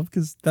my job,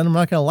 because then I'm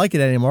not going to like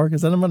it anymore,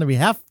 because then I'm going to be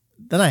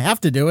then I have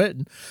to do it.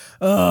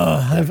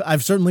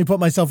 I've certainly put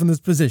myself in this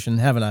position,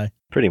 haven't I?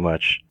 Pretty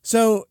much.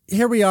 So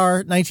here we are,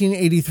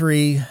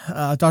 1983.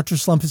 Dr.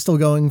 Slump is still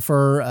going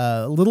for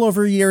a little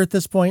over a year at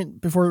this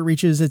point before it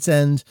reaches its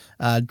end.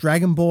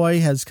 Dragon Boy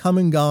has come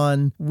and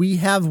gone. We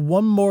have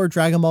one more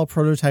Dragon Ball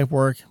prototype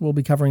work. We'll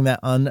be covering that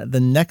on the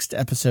next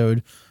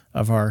episode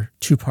of our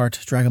two-part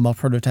Dragon Ball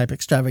prototype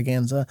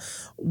extravaganza.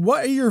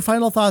 What are your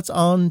final thoughts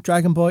on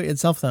Dragon Boy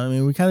itself, though? I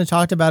mean, we kind of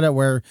talked about it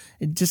where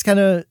it just kind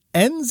of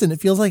ends and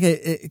it feels like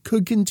it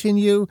could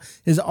continue.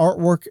 His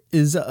artwork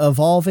is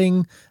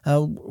evolving.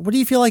 What do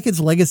you feel like its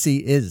legacy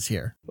is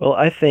here? Well,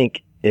 I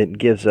think it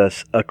gives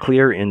us a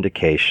clear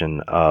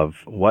indication of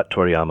what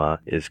Toriyama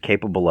is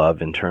capable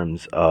of in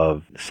terms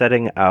of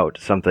setting out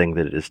something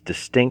that is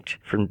distinct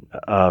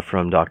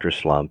from Dr.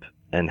 Slump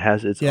and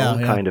has its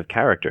own kind of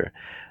character.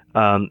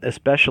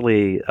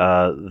 Especially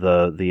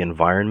the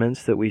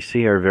environments that we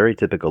see are very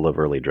typical of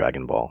early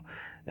Dragon Ball.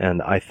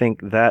 And I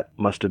think that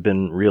must have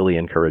been really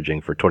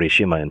encouraging for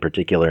Torishima in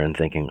particular, in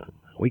thinking,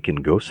 we can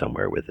go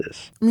somewhere with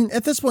this. I mean,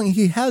 at this point,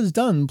 he has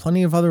done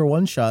plenty of other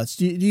one-shots.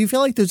 Do you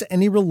feel like there's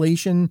any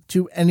relation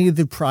to any of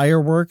the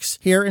prior works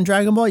here in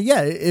Dragon Ball?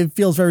 Yeah, it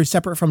feels very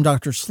separate from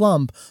Dr.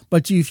 Slump,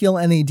 but do you feel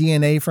any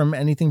DNA from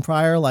anything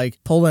prior,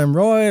 like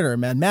Polaroid or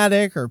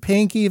Madmatic or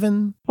Pink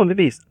even? Well,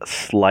 maybe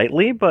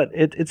slightly, but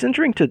it's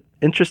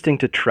interesting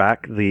to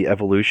track the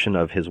evolution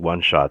of his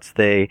one-shots.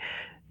 They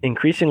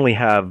increasingly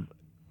have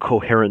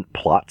coherent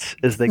plots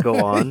as they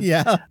go on.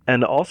 Yeah.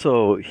 And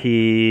also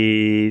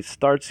he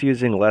starts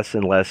using less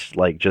and less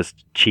like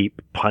just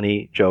cheap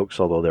punny jokes,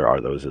 although there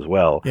are those as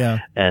well. Yeah.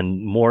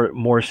 And more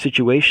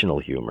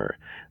situational humor.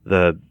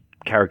 The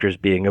characters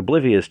being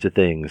oblivious to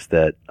things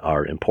that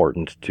are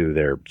important to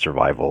their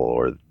survival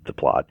or the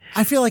plot.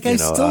 I feel like I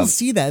still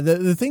see that.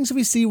 The things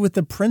we see with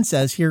the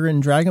princess here in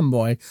Dragon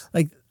Boy,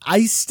 like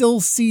I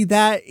still see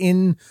that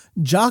in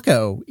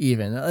Jaco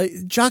even.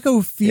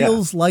 Jaco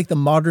feels like the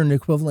modern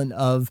equivalent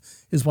of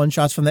his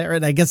one-shots from there.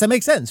 And I guess that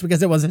makes sense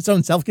because it was its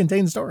own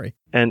self-contained story.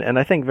 And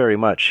I think very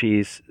much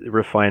he's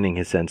refining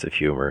his sense of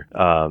humor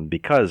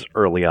because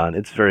early on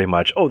it's very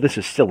much, oh, this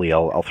is silly,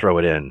 I'll throw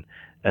it in.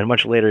 And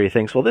much later he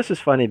thinks, well, this is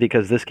funny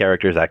because this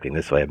character is acting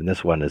this way, and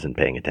this one isn't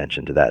paying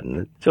attention to that.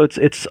 And so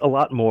it's a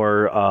lot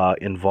more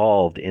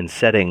involved in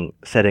setting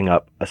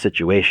up a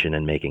situation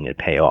and making it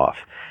pay off,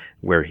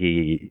 where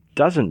he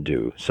doesn't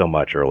do so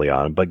much early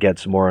on, but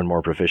gets more and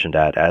more proficient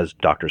at as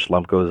Dr.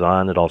 Slump goes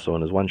on, and also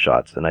in his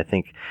one-shots. And I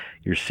think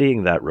you're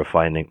seeing that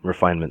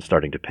refinement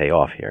starting to pay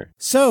off here.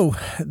 So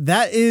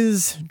that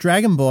is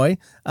Dragon Boy.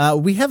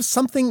 We have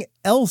something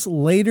else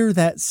later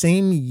that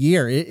same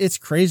year. It's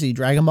crazy.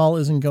 Dragon Ball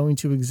isn't going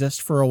to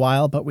exist for a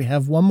while, but we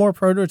have one more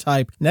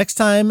prototype next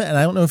time. And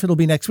I don't know if it'll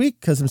be next week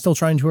because I'm still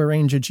trying to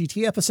arrange a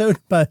GT episode,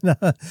 but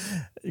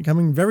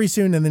coming very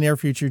soon in the near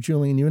future,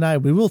 Julian, you and I,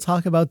 we will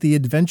talk about The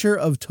Adventure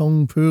of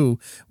Tong Pu,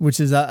 which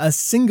is a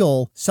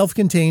single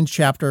self-contained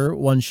chapter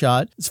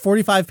one-shot. It's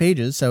 45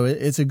 pages, so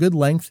it's a good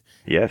length.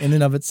 Yes. In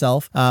and of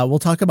itself. We'll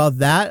talk about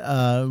that.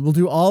 We'll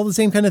do all the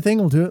same kind of thing.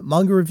 We'll do it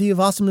manga review of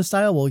Awesomeness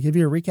style. We'll give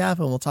you a recap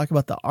and we'll talk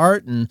about the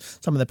art and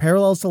some of the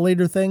parallels to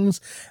later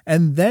things.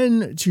 And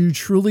then to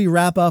truly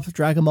wrap up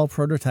Dragon Ball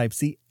prototypes,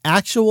 the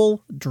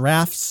actual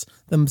drafts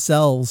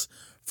themselves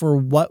for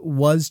what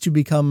was to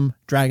become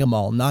Dragon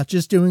Ball, not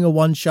just doing a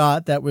one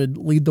shot that would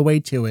lead the way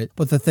to it,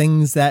 but the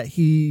things that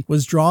he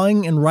was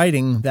drawing and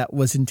writing that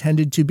was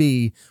intended to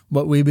be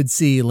what we would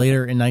see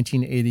later in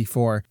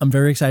 1984. I'm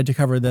very excited to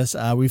cover this.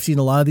 We've seen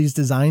a lot of these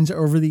designs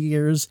over the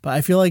years, but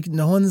I feel like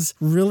no one's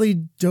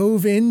really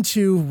dove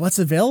into what's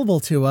available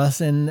to us.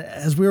 And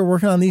as we were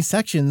working on these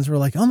sections, we're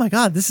like, oh my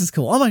God, this is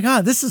cool. Oh my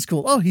God, this is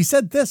cool. Oh, he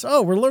said this.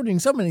 Oh, we're learning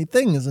so many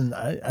things. And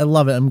I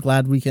love it. I'm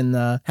glad we can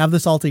have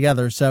this all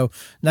together. So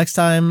next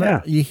time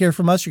you hear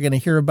from us, you're going to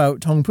hear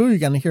about Tong Pu, you're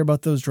going to hear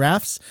about those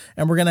drafts,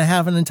 and we're going to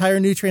have an entire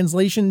new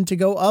translation to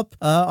go up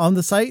on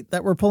the site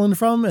that we're pulling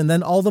from, and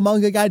then all the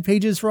manga guide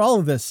pages for all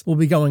of this will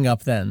be going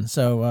up then.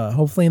 So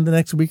hopefully in the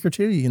next week or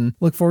two, you can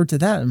look forward to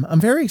that.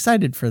 I'm very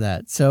excited for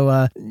that.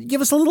 So give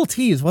us a little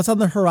tease. What's on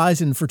the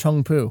horizon for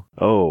Tong Pu?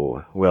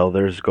 Oh, well,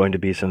 there's going to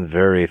be some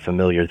very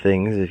familiar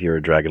things if you're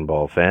a Dragon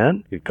Ball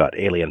fan. You've got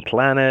alien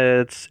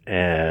planets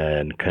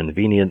and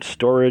convenient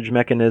storage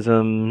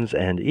mechanisms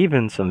and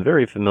even some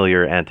very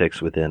familiar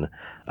antics within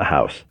a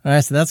house. All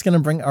right, so that's going to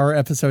bring our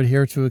episode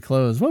here to a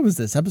close. What was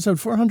this? Episode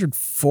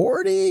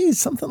 440?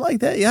 Something like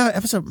that? Yeah,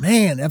 episode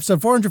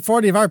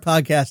 440 of our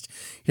podcast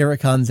here at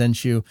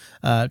Kanzenshuu.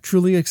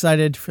 Truly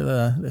excited for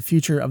the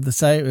future of the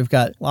site. We've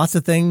got lots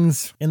of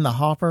things in the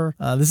hopper.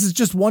 This is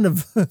just one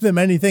of the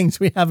many things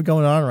we have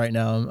going on right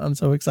now. I'm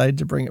so excited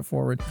to bring it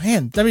forward.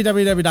 Man,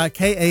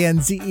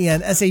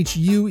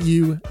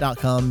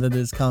 www.kanzenshuu.com. That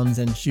is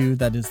Kanzenshuu.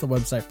 That is the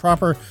website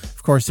proper.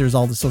 Of course, there's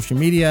all the social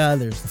media.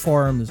 There's the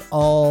forum. There's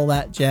all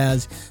that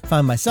jazz.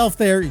 Find myself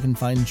there. You can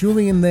find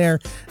Julian there.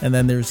 And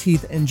then there's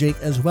Heath and Jake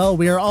as well.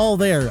 We are all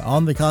there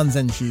on the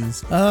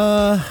Kanzenshus.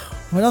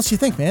 What else do you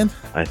think, man?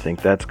 I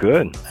think that's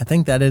good. I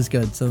think that is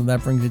good. So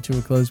that brings it to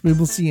a close. We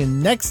will see you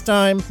next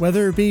time,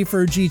 whether it be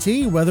for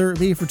GT, whether it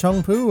be for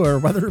Tong Pu, or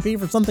whether it be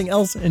for something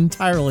else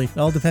entirely. It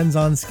all depends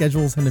on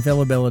schedules and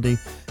availability,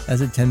 as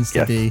it tends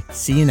to be.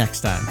 See you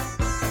next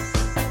time.